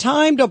headline is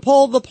 "Time to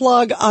Pull the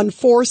Plug on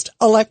Forced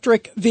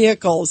Electric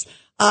Vehicles."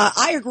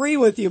 I agree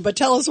with you, but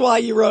tell us why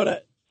you wrote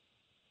it.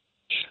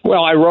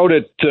 Well, I wrote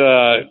it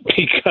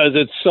because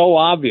it's so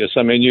obvious.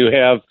 I mean, you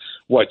have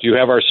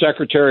our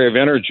Secretary of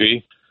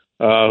Energy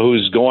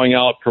who's going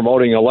out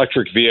promoting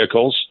electric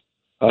vehicles,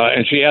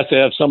 and she has to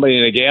have somebody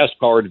in a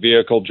gas-powered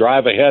vehicle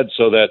drive ahead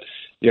so that,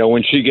 you know,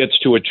 when she gets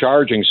to a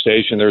charging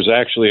station, there's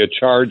actually a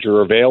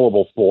charger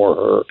available for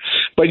her.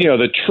 But, you know,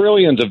 the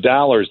trillions of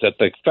dollars that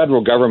the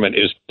federal government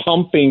is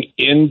pumping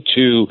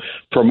into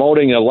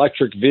promoting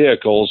electric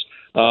vehicles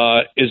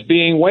is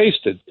being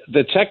wasted.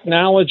 The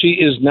technology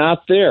is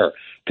not there.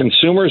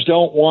 Consumers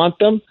don't want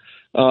them.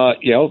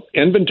 You know,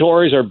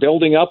 inventories are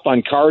building up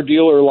on car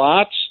dealer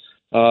lots.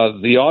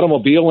 The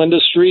automobile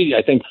industry,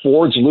 I think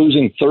Ford's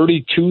losing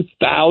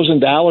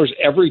 $32,000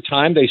 every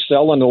time they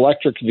sell an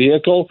electric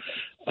vehicle.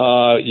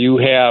 You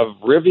have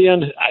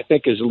Rivian, I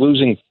think, is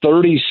losing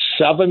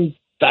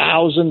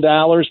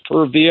 $37,000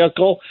 per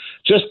vehicle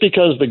just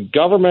because the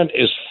government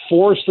is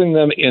forcing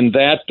them in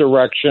that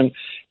direction.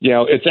 You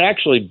know, it's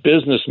actually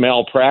business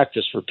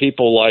malpractice for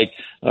people like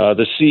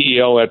the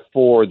CEO at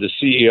Ford, the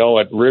CEO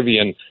at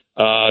Rivian,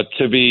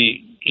 to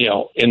be, you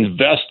know,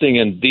 investing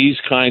in these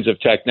kinds of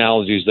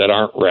technologies that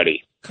aren't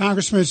ready.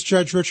 Congressman, it's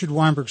Judge Richard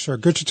Weinberg, sir.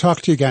 Good to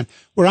talk to you again.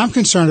 What I'm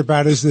concerned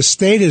about is the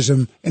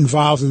statism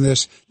involved in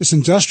this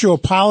industrial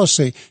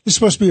policy. This is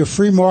supposed to be a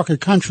free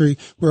market country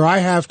where I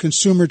have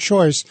consumer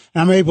choice,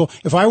 and I'm able,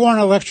 if I want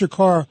an electric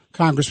car,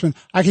 Congressman,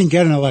 I can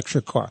get an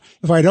electric car.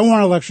 If I don't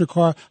want an electric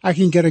car, I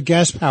can get a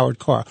gas-powered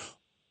car.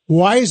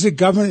 Why is the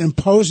government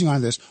imposing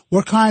on this?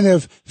 What kind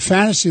of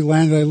fantasy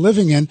land are they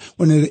living in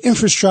when the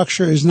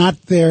infrastructure is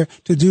not there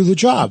to do the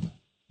job?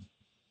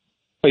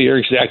 Well, you're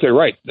exactly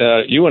right.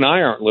 You and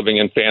I aren't living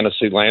in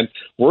fantasy land.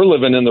 We're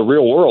living in the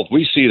real world.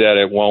 We see that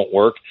it won't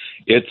work.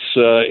 It's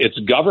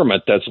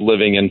government that's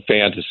living in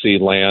fantasy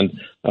land.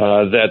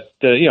 That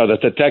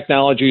the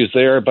technology is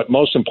there, but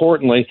most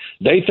importantly,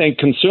 they think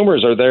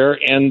consumers are there,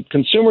 and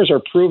consumers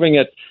are proving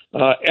it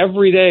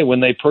every day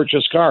when they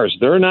purchase cars.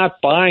 They're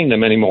not buying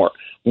them anymore.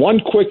 One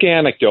quick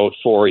anecdote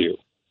for you: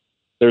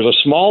 there's a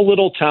small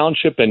little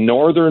township in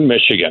northern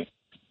Michigan.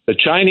 The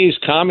Chinese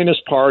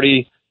Communist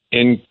Party,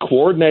 in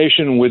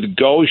coordination with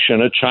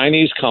Goshen, a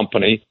Chinese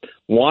company,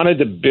 wanted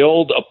to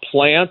build a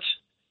plant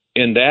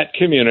in that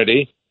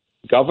community.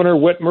 Governor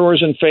Whitmer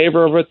is in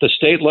favor of it. The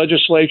state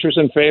legislature is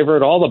in favor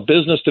of it. All the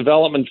business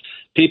development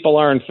people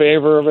are in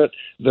favor of it.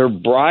 They're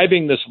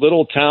bribing this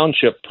little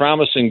township,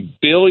 promising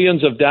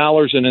billions of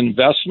dollars in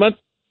investment.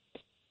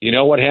 You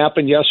know what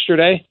happened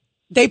yesterday?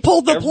 They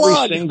pulled the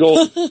plug. They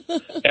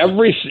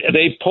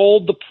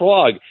pulled the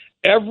plug.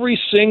 Every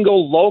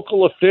single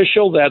local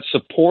official that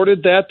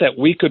supported that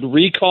we could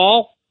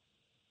recall,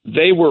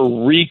 they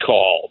were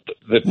recalled.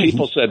 The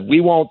people said, we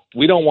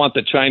don't want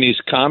the Chinese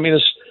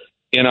communists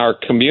in our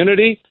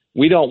community.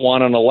 We don't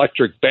want an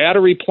electric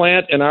battery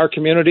plant in our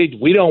community.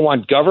 We don't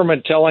want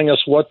government telling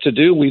us what to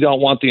do. We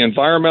don't want the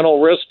environmental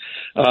risk.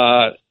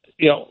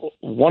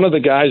 One of the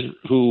guys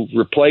who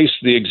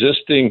replaced the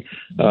existing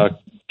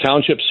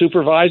township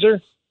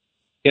supervisor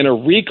in a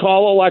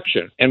recall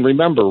election, and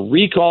remember,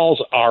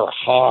 recalls are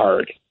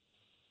hard,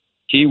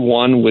 he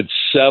won with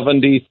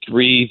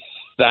 73%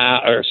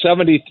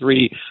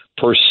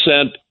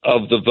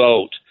 of the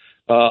vote.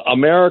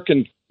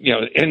 American,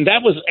 and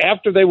that was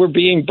after they were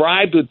being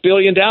bribed with $1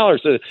 billion.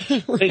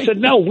 They said,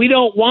 no, we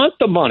don't want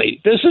the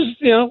money. This is,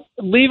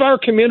 leave our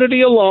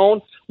community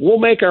alone. We'll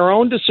make our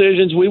own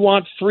decisions. We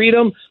want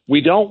freedom.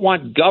 We don't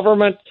want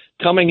government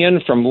coming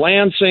in from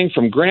Lansing,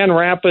 from Grand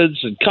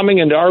Rapids, and coming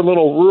into our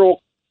little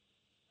rural.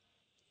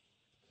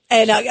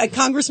 And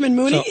Congressman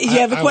Mooney, you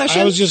have a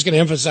question? I was just going to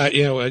emphasize,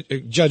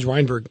 Judge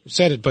Weinberg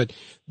said it, but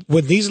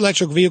when these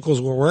electric vehicles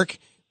will work,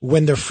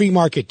 when the free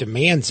market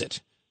demands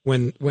it,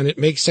 when it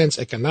makes sense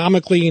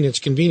economically and it's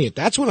convenient,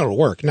 that's when it'll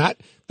work.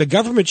 The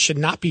government should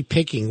not be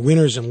picking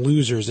winners and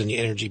losers in the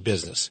energy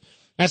business.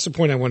 That's the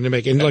point I wanted to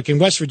make. And look, in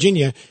West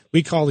Virginia,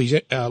 we call these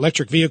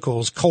electric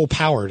vehicles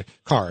coal-powered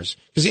cars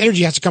because the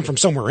energy has to come from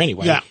somewhere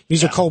anyway. Yeah.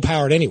 These are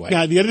coal-powered anyway.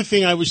 Now, the other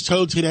thing I was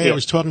told today, I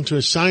was talking to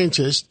a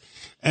scientist,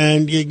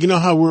 and you know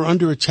how we're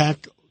under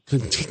attack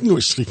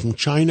continuously from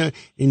China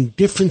in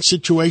different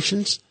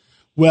situations?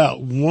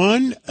 Well,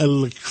 one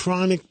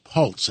electronic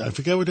pulse, I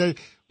forget what that is,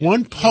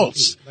 one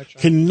pulse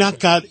can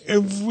knock out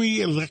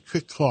every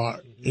electric car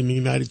in the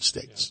United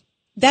States.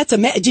 That's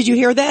Did you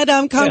hear that,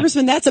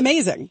 Congressman? Yeah. That's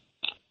amazing.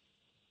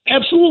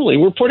 Absolutely.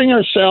 We're putting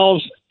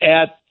ourselves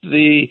at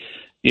risk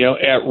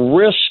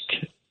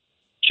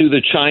to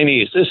the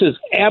Chinese. This is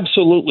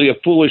absolutely a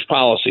foolish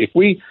policy.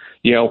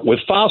 With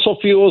fossil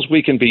fuels,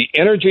 we can be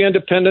energy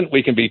independent,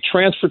 we can be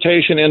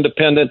transportation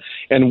independent,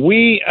 and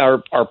we,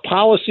 our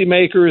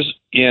policymakers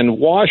in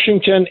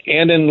Washington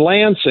and in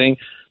Lansing,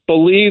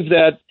 believe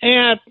that,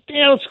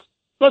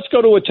 let's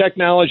go to a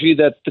technology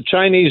that the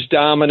Chinese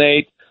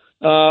dominate.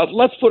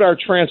 Let's put our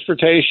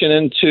transportation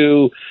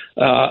into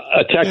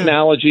a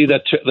technology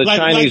that the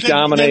Chinese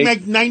dominate.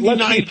 They make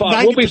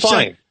we'll be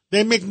fine.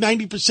 They make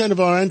 90%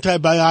 of our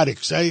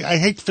antibiotics. I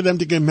hate for them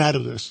to get mad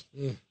at us.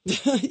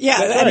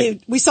 Yeah, right. I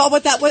mean, we saw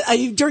what that was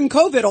during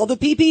COVID, all the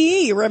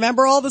PPE.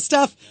 Remember all the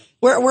stuff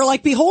we're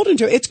like beholden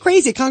to. It's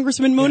crazy,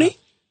 Congressman Mooney. Yeah.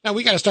 Now,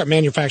 we got to start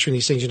manufacturing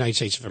these things in the United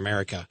States of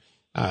America.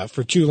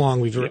 For too long,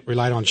 we've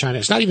relied on China.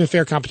 It's not even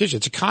fair competition.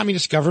 It's a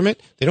communist government.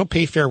 They don't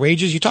pay fair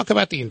wages. You talk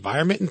about the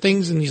environment and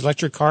things in these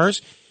electric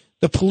cars.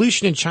 The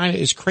pollution in China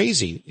is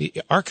crazy.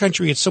 Our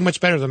country, it's so much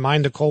better to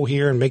mine the coal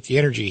here and make the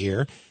energy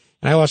here.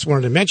 And I also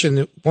wanted to mention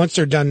that once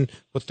they're done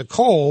with the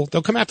coal,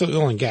 they'll come after the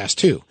oil and gas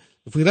too.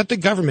 If we let the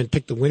government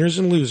pick the winners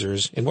and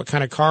losers and what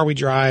kind of car we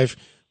drive,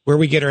 where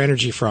we get our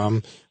energy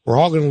from, we're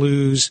all going to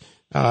lose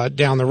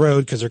down the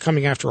road because they're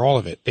coming after all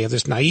of it. They have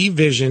this naive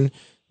vision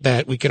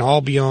that we can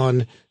all be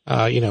on,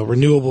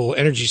 renewable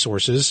energy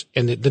sources,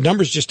 and the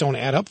numbers just don't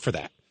add up for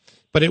that.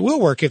 But it will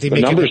work if they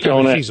make it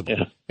kind of feasible.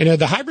 Yeah. And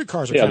the hybrid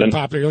cars are kind of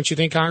popular, don't you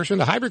think, Congressman?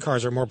 The hybrid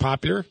cars are more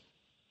popular.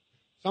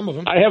 Some of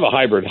them. I have a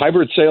hybrid.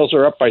 Hybrid sales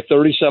are up by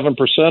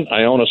 37%.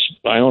 I own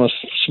a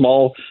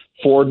small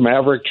Ford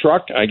Maverick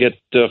truck. I get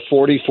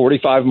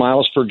 45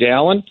 miles per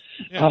gallon.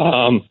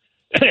 Yeah.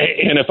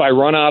 And if I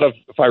run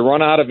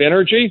out of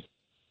energy,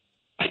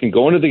 I can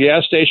go into the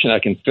gas station, I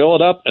can fill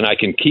it up, and I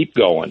can keep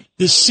going.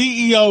 The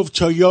CEO of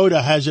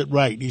Toyota has it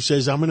right. He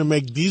says, I'm going to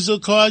make diesel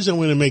cars, I'm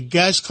going to make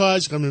gas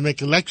cars, I'm going to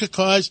make electric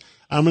cars,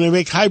 I'm going to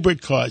make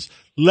hybrid cars.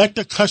 Let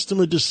the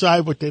customer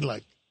decide what they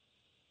like.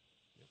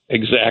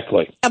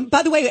 Exactly.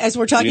 By the way, as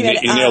we're talking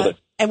about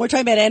and we're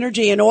talking about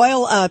energy and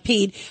oil,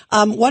 Pete,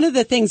 one of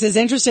the things is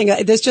interesting.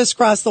 This just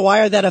crossed the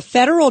wire that a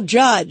federal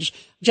judge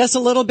just a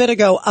little bit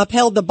ago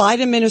upheld the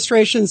Biden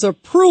administration's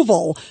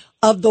approval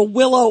of the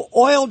Willow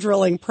oil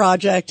drilling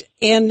project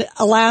in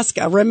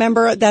Alaska.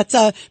 Remember,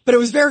 but it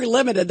was very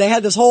limited. They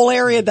had this whole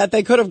area that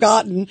they could have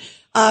gotten.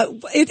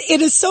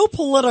 It is so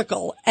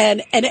political.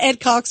 And Ed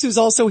Cox, who's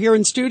also here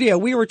in studio,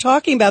 we were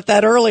talking about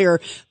that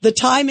earlier, the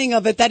timing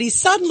of it, that he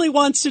suddenly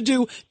wants to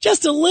do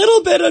just a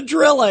little bit of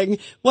drilling.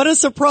 What a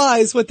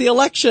surprise with the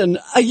election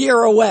a year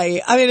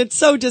away. I mean, it's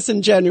so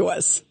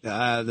disingenuous.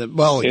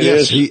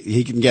 Yes,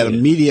 he can get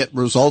immediate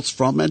results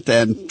from it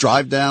and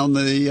drive down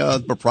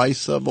the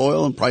price of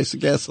oil and price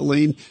of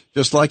gasoline,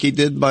 just like he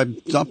did by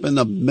dumping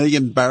 1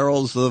 million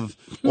barrels of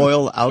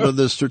oil out of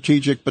the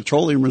Strategic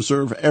Petroleum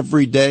Reserve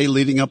every day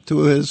leading up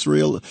to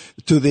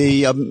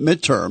the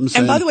midterms.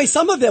 And by the way,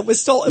 some of it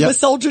was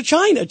sold to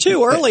China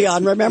too early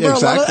on. Remember,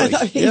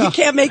 exactly. You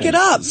can't make it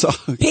up. So,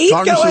 Pete,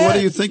 Congressman, go ahead. what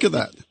do you think of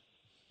that?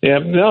 Yeah,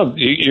 no,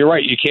 you're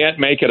right. You can't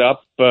make it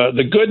up.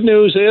 The good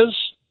news is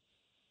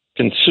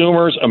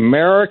consumers,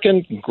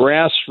 American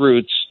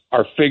grassroots,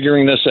 are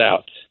figuring this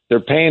out. They're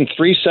paying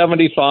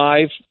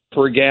 $3.75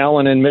 per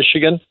gallon in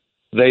Michigan.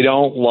 They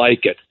don't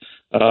like it.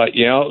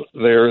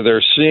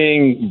 They're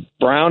seeing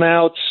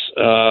brownouts.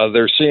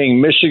 They're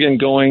seeing Michigan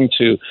going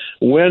to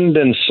wind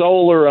and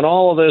solar and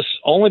all of this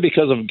only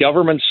because of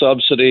government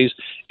subsidies,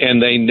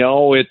 and they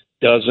know it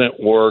doesn't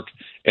work.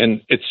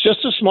 And it's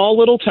just a small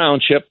little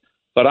township,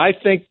 but I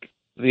think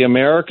the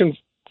American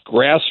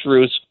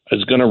grassroots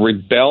is going to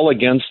rebel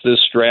against this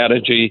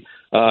strategy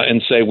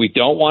and say we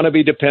don't want to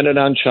be dependent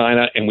on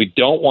China, and we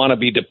don't want to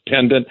be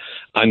dependent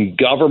on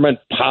government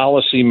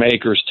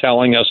policymakers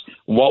telling us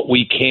what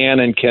we can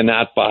and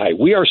cannot buy.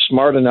 We are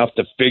smart enough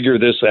to figure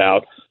this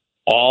out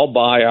all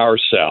by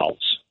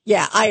ourselves.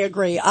 Yeah, I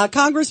agree.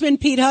 Congressman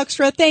Pete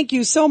Huckstra, thank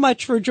you so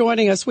much for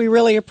joining us. We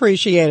really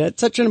appreciate it.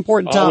 Such an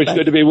important topic. Always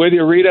good to be with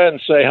you, Rita, and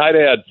say hi to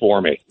Ed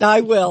for me.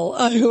 I will.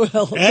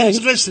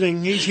 Ed's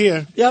listening. He's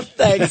here. Yep,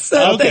 thanks.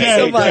 Okay,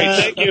 thanks so much.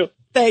 Great. Thank you.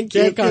 Thank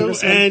you,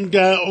 Congressman.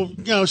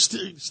 And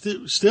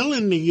still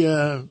in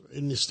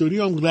the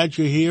studio. I'm glad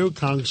you're here,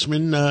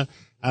 Congressman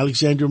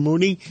Alexander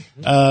Mooney.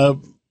 Tell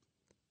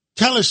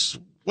us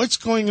what's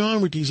going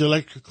on with these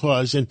electric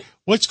cars and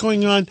what's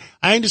going on.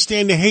 I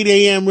understand they hate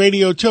AM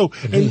radio too.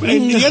 And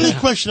the other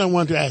question I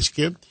want to ask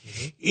you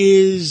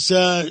is,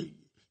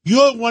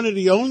 you're one of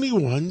the only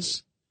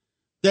ones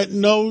that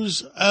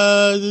knows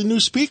the new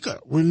speaker.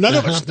 Well, none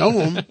of us know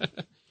him.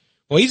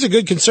 Well, he's a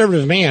good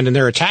conservative man, and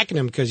they're attacking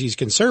him because he's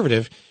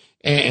conservative,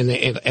 and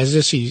as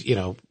if he's,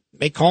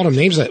 they called him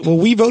names like, well,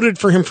 we voted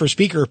for him for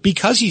speaker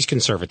because he's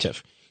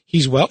conservative.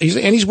 He's well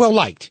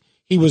liked.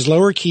 He was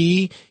lower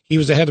key. He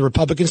was the head of the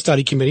Republican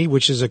Study Committee,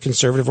 which is a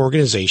conservative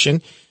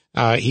organization.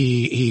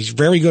 He's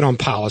very good on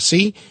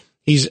policy.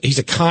 He's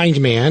a kind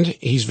man.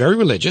 He's very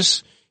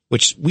religious.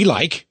 which we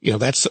like.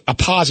 That's a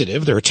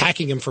positive. They're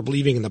attacking him for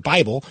believing in the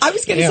Bible. I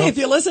was going to say, if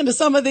you listen to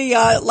some of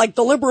the, like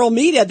the liberal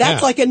media,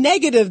 that's like a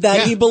negative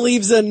that he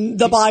believes in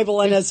the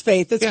Bible and has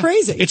faith. It's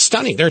crazy. It's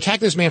stunning. They're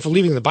attacking this man for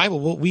believing in the Bible.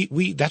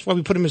 Well, that's why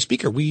we put him as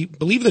speaker. We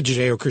believe the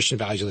Judeo-Christian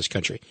values of this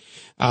country.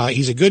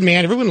 He's a good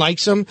man. Everyone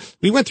likes him.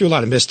 We went through a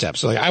lot of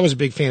missteps. Like, I was a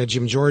big fan of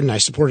Jim Jordan. I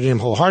supported him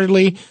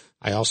wholeheartedly.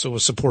 I also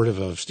was supportive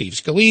of Steve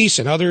Scalise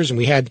and others, and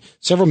we had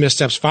several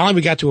missteps. Finally,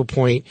 we got to a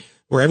point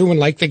where everyone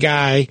liked the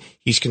guy.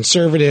 He's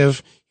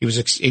conservative.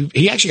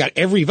 He actually got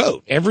every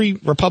vote. Every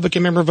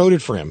Republican member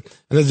voted for him.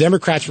 And the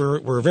Democrats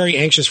were very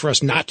anxious for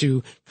us not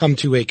to come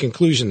to a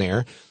conclusion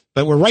there.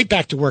 But we're right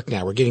back to work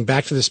now. We're getting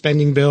back to the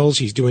spending bills.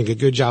 He's doing a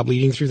good job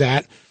leading through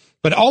that.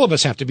 But all of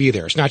us have to be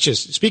there. It's not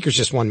just, Speaker's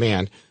just one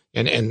man.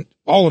 And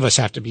all of us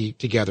have to be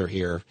together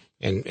here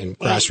and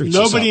grassroots.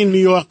 Nobody in New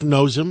York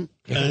knows him.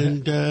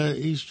 And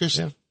he's just...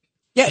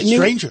 Yeah,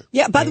 stranger.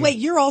 By the way,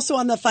 you're also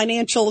on the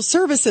Financial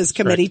Services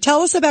Committee. Correct.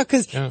 Tell us about,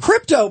 because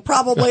crypto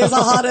probably is a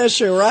hot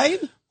issue,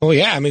 right? Well,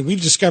 yeah. I mean,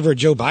 we've discovered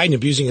Joe Biden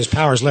abusing his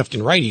powers left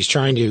and right. He's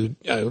trying to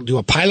do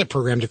a pilot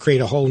program to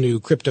create a whole new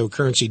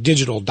cryptocurrency,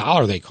 digital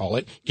dollar, they call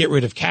it, get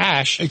rid of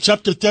cash. It's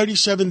up to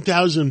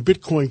 37,000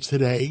 Bitcoins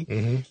today.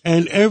 Mm-hmm.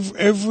 And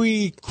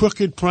every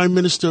crooked prime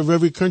minister of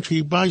every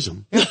country buys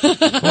them. Don't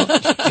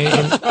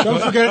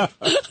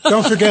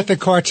forget the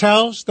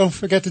cartels. Don't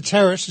forget the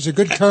terrorists. It's a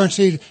good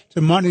currency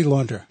to money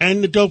launder.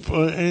 And the dope,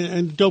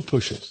 and dope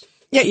pushers.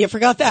 Yeah, you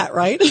forgot that,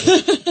 right?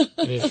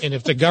 and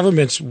if the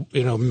government's,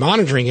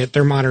 monitoring it,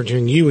 they're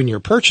monitoring you and your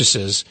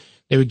purchases.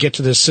 They would get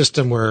to this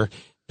system where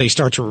they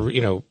start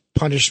to,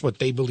 punish what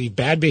they believe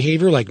bad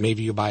behavior, like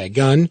maybe you buy a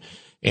gun,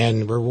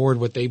 and reward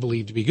what they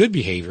believe to be good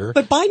behavior.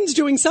 But Biden's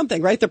doing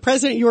something, right? The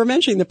president, you were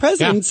mentioning, the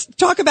president's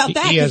talk about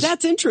that, because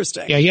that's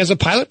interesting. Yeah, he has a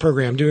pilot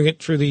program doing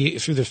it through the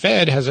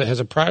Fed, has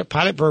a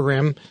pilot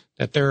program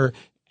that they're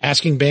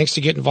asking banks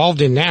to get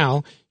involved in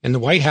now, and the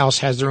White House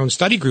has their own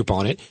study group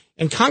on it.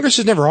 And Congress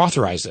has never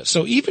authorized this.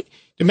 So even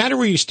no matter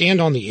where you stand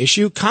on the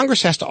issue,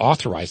 Congress has to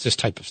authorize this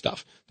type of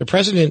stuff. The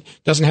president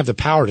doesn't have the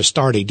power to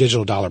start a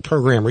digital dollar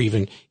program or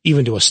even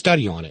do a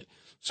study on it.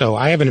 So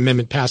I have an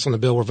amendment passed on the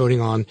bill. We're voting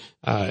on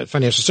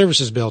financial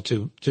services bill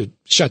to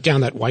shut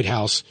down that White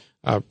House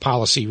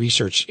policy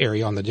research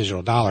area on the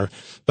digital dollar.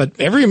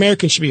 But every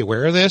American should be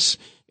aware of this.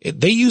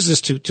 They use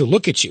this to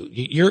look at you.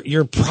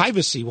 Your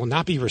privacy will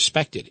not be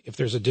respected if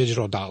there's a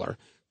digital dollar.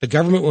 The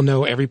government will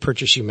know every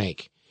purchase you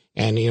make.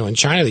 And, in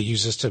China, they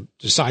use this to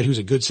decide who's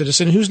a good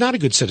citizen and who's not a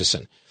good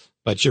citizen.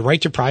 But your right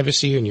to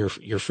privacy and your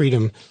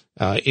freedom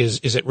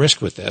is at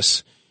risk with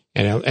this.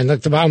 And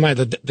the bottom line,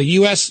 the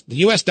U.S.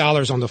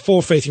 dollar is on the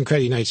full faith and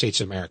credit of the United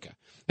States of America.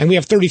 And we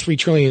have $33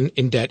 trillion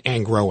in debt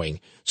and growing.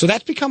 So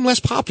that's become less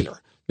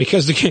popular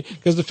because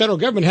the federal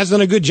government has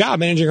done a good job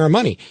managing our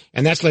money.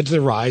 And that's led to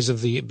the rise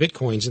of the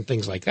Bitcoins and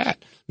things like that.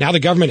 Now the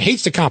government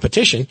hates the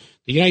competition.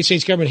 The United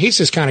States government hates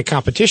this kind of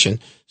competition.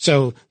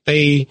 So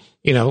they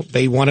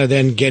want to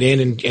then get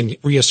in and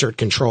reassert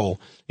control.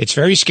 It's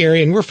very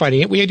scary, and we're fighting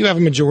it. We do have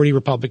a majority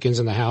Republicans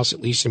in the House, at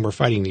least, and we're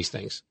fighting these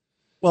things.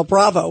 Well,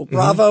 bravo. We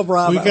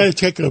got to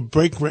take a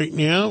break right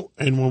now,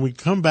 and when we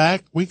come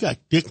back, we got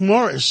Dick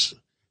Morris,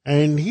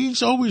 and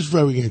he's always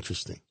very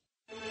interesting.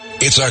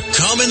 It's a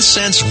common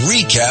sense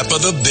recap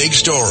of the big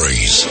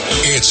stories.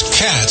 It's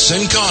Katz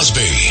and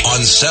Cosby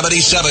on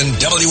 77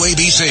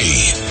 WABC.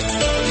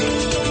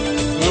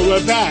 Well,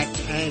 we're back,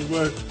 and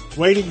we're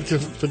waiting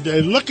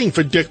looking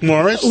for Dick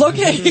Morris.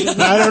 Looking.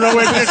 I don't know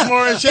where Dick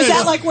Morris is. Is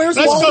that like where's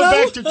Let's Waldo? go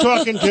back to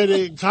talking to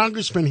the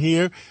congressman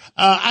here.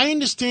 I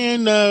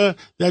understand that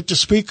the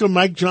Speaker,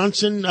 Mike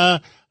Johnson,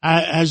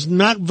 has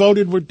not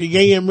voted with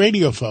the AM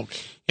radio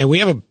folks. And we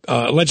have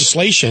a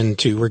legislation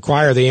to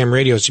require the AM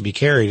radios to be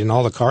carried in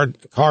all the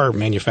car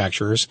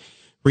manufacturers.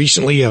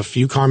 Recently, a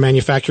few car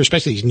manufacturers,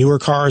 especially these newer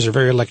cars, are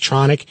very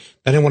electronic.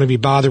 They don't want to be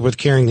bothered with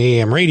carrying the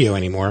AM radio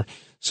anymore.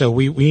 So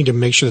we need to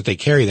make sure that they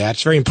carry that.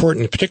 It's very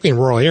important, particularly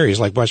in rural areas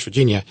like West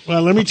Virginia.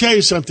 Well, let me tell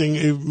you something.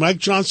 If Mike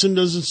Johnson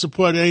doesn't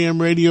support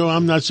AM radio,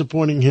 I'm not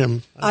supporting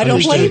him. I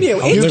don't blame you.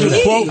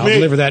 I'll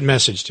deliver that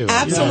message to him.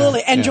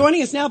 Absolutely. Yeah. And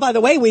joining us now, by the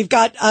way, we've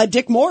got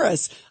Dick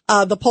Morris,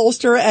 the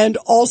pollster and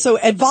also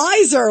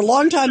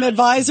longtime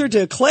advisor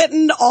to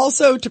Clinton,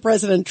 also to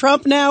President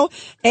Trump now,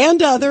 and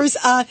others.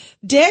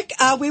 Dick,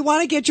 we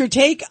want to get your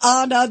take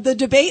on the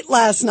debate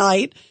last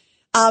night.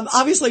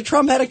 Obviously,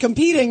 Trump had a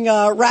competing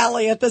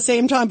rally at the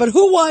same time, but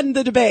who won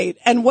the debate,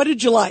 and what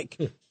did you like?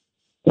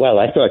 Well,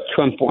 I thought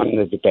Trump won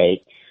the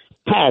debate.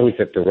 I was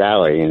at the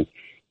rally, and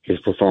his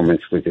performance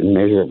was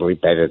immeasurably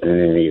better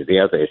than any of the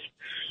others.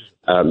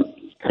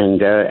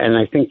 And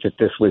I think that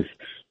this was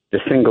the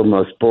single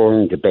most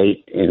boring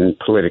debate in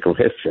political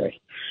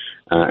history.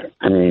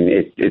 I mean,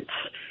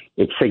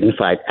 it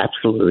signified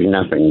absolutely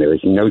nothing. There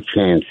was no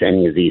chance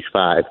any of these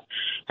five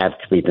have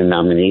to be the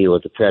nominee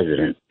or the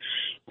president.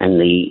 And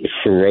the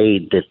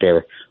charade that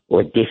they're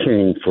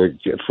auditioning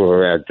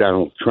for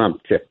Donald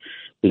Trump to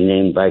be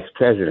named vice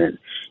president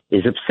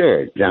is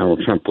absurd.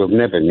 Donald Trump will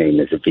never name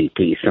as a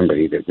VP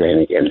somebody that ran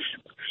against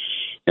him.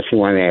 If you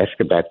want to ask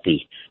about the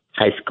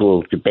high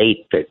school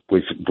debate that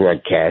was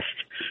broadcast.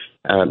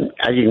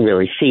 I didn't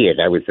really see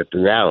it. I was at the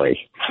rally.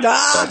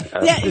 Now,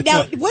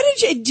 what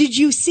did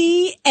you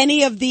see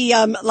any of the,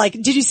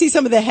 did you see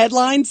some of the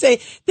headlines say,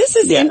 this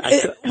is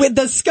with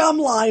the scum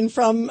line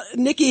from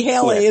Nikki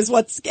Haley is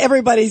what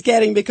everybody's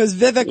getting because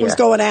Vivek was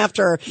going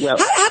after her. Well,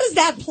 how does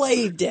that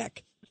play,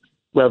 Dick?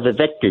 Well,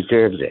 Vivek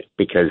deserves it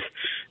because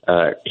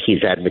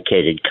he's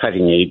advocated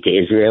cutting aid to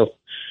Israel,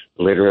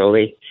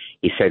 literally.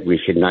 He said we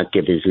should not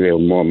give Israel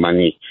more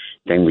money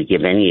than we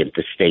give any of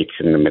the states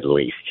in the Middle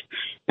East.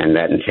 And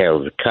that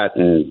entails a cut,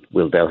 and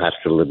they'll have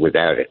to live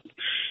without it.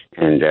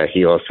 And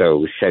he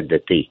also said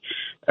that the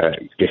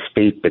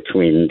dispute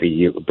between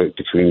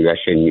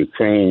Russia and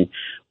Ukraine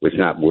was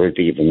not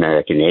worthy of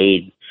American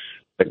aid,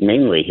 but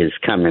mainly his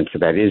comments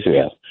about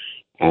Israel.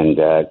 And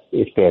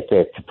if they're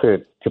to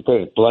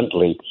put it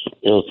bluntly,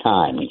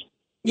 ill-timed.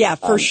 Yeah,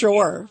 for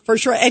sure.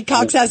 Ed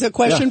Cox has a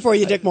question for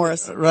you, Dick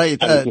Morris.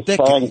 Right. His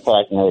sparring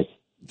partner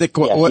is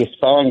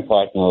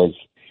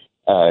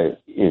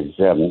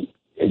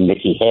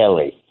Nikki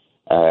Haley.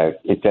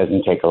 It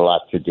doesn't take a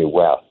lot to do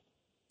well.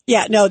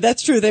 Yeah, no,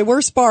 that's true. They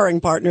were sparring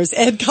partners.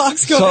 Ed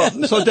Cox, go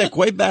ahead. So, Dick,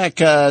 way back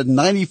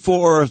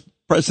 94,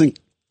 President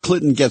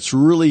Clinton gets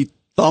really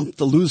thumped,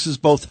 loses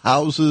both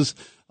houses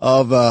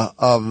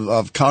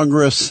of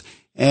Congress,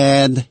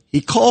 and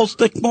he calls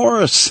Dick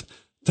Morris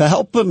to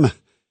help him.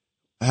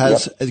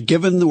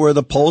 Given where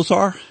the polls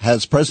are,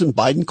 has President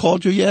Biden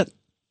called you yet?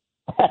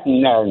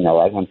 No,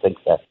 I don't think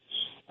so.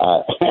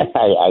 I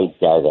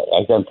doubt it.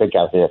 I don't think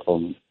I'll hear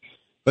from him.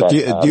 But do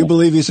you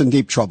believe he's in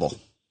deep trouble?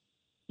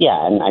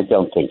 Yeah, and I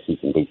don't think he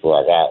can be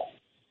brought out.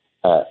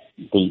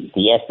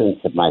 The essence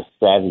of my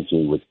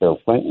strategy with Bill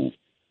Clinton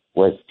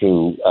was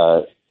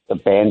to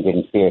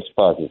abandon fierce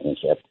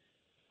partisanship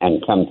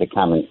and come to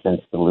common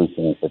sense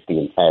solutions that the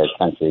entire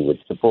country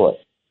would support.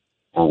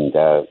 And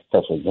so,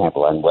 for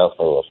example, on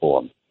welfare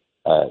reform,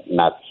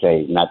 not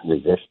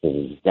resist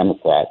it as a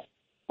Democrat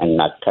and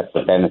not cut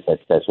the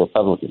benefits as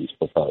Republicans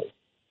propose.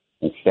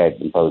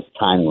 Instead, impose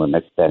time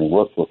limits and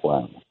work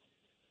requirements.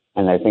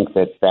 And I think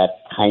that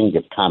kind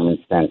of common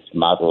sense,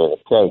 moderate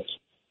approach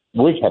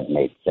would have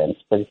made sense,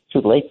 but it's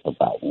too late for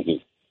Biden.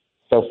 He's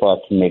so far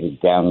committed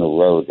down the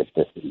road of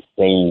this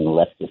insane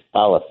leftist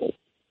policy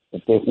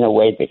that there's no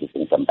way that he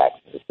can come back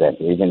to the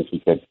center. Even if he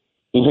could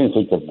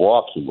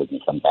walk, he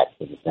wouldn't come back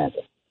to the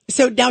center.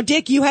 So now,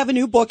 Dick, you have a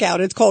new book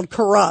out. It's called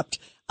Corrupt.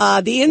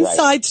 The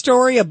inside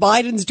story of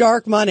Biden's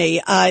dark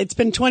money. It's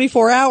been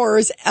 24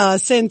 hours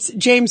since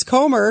James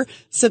Comer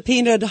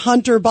subpoenaed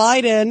Hunter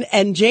Biden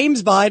and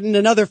James Biden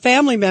and other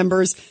family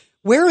members.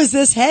 Where is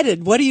this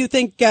headed? What do you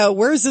think?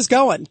 Where is this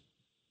going?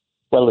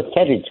 Well, it's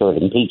headed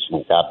toward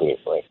impeachment,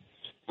 obviously.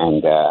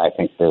 And I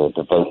think there are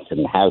the votes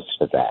in the House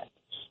for that.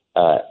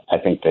 I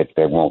think that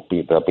there'll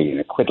be an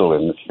acquittal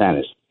in the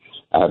Senate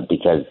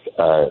because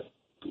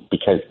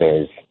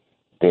there's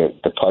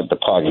the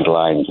party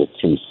lines are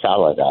too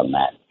solid on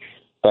that.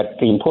 But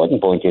the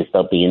important point is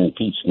there'll be an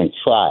impeachment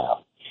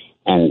trial,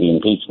 and the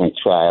impeachment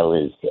trial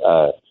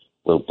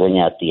will bring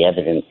out the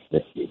evidence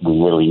that we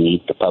really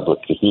need the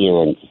public to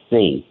hear and to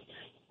see,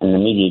 and the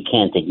media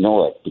can't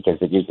ignore it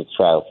because it is a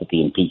trial for the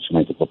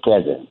impeachment of the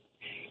president.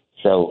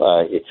 So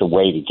it's a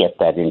way to get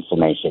that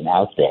information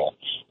out there,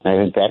 and I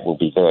think that will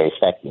be very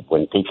effective.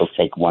 When people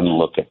take one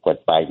look at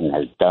what Biden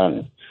has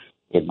done,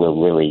 it will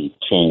really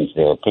change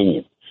their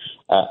opinion.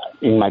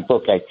 In my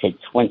book, I take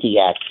 20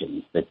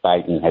 actions that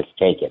Biden has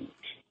taken,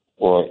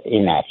 or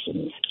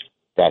inactions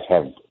that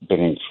have been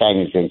in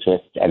China's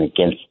interest and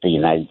against the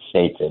United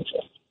States'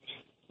 interest.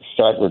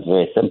 Start with a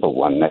very simple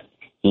one, that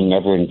he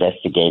never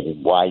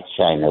investigated why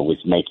China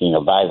was making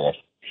a virus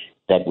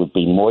that would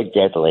be more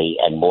deadly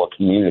and more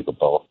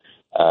communicable.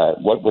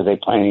 What were they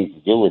planning to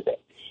do with it?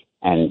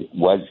 And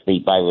was the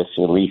virus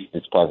released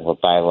as part of a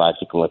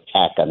biological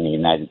attack on the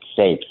United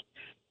States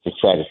to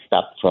try to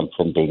stop Trump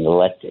from being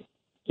elected?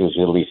 It was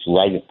released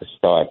right at the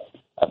start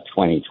of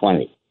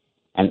 2020.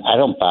 And I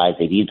don't buy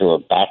that either a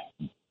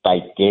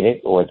backbite did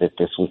it or that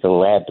this was a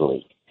lab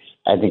leak.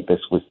 I think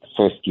this was the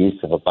first use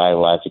of a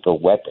biological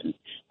weapon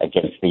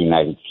against the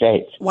United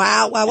States.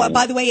 Wow.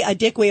 By the way,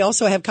 Dick, we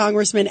also have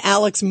Congressman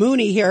Alex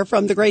Mooney here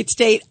from the great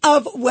state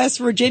of West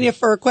Virginia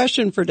for a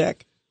question for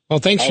Dick. Well,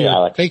 thanks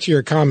for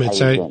your comments.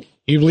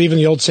 You believe in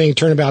the old saying,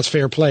 turnabout's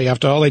fair play.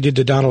 After all they did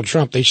to Donald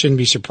Trump, they shouldn't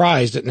be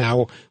surprised that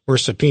now we're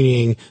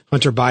subpoenaing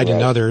Hunter Biden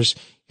and others.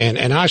 And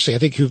actually, I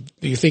think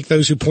you think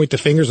those who point the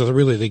fingers are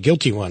really the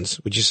guilty ones,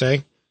 would you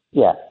say?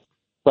 Yeah.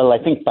 Well,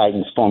 I think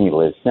Biden's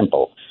formula is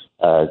simple.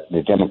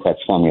 The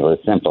Democrats' formula is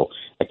simple.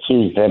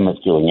 Accuse them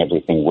of doing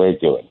everything we're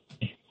doing.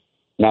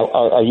 Now,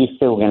 are you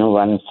still going to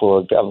run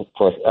for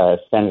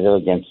senator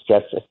against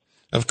Justice?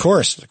 Of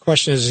course. The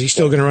question is he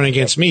still going to run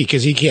against me?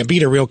 Because he can't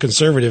beat a real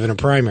conservative in a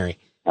primary.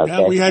 Okay.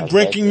 Yeah, we had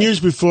breaking news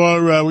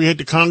before. We had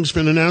the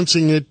congressman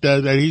announcing it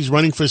that he's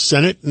running for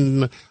Senate,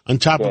 and on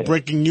top of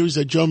breaking news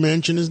that Joe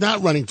Manchin is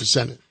not running for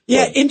Senate.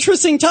 Yeah,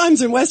 interesting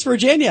times in West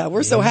Virginia.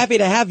 We're so happy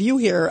to have you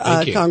here,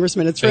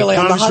 Congressman. It's really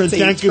on the hot seat.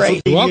 Thank you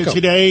for being here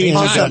today.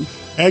 Awesome.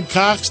 And, Ed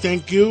Cox,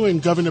 thank you,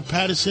 and Governor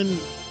Patterson.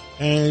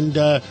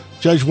 And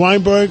Judge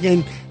Weinberg,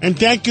 and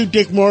thank you,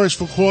 Dick Morris,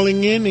 for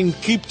calling in, and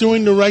keep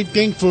doing the right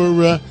thing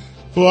for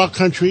our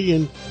country.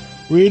 And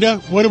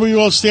Rita, what do we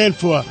all stand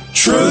for?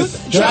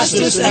 Truth,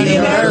 justice, and the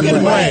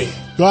American way.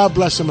 God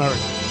bless America.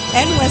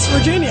 And West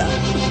Virginia.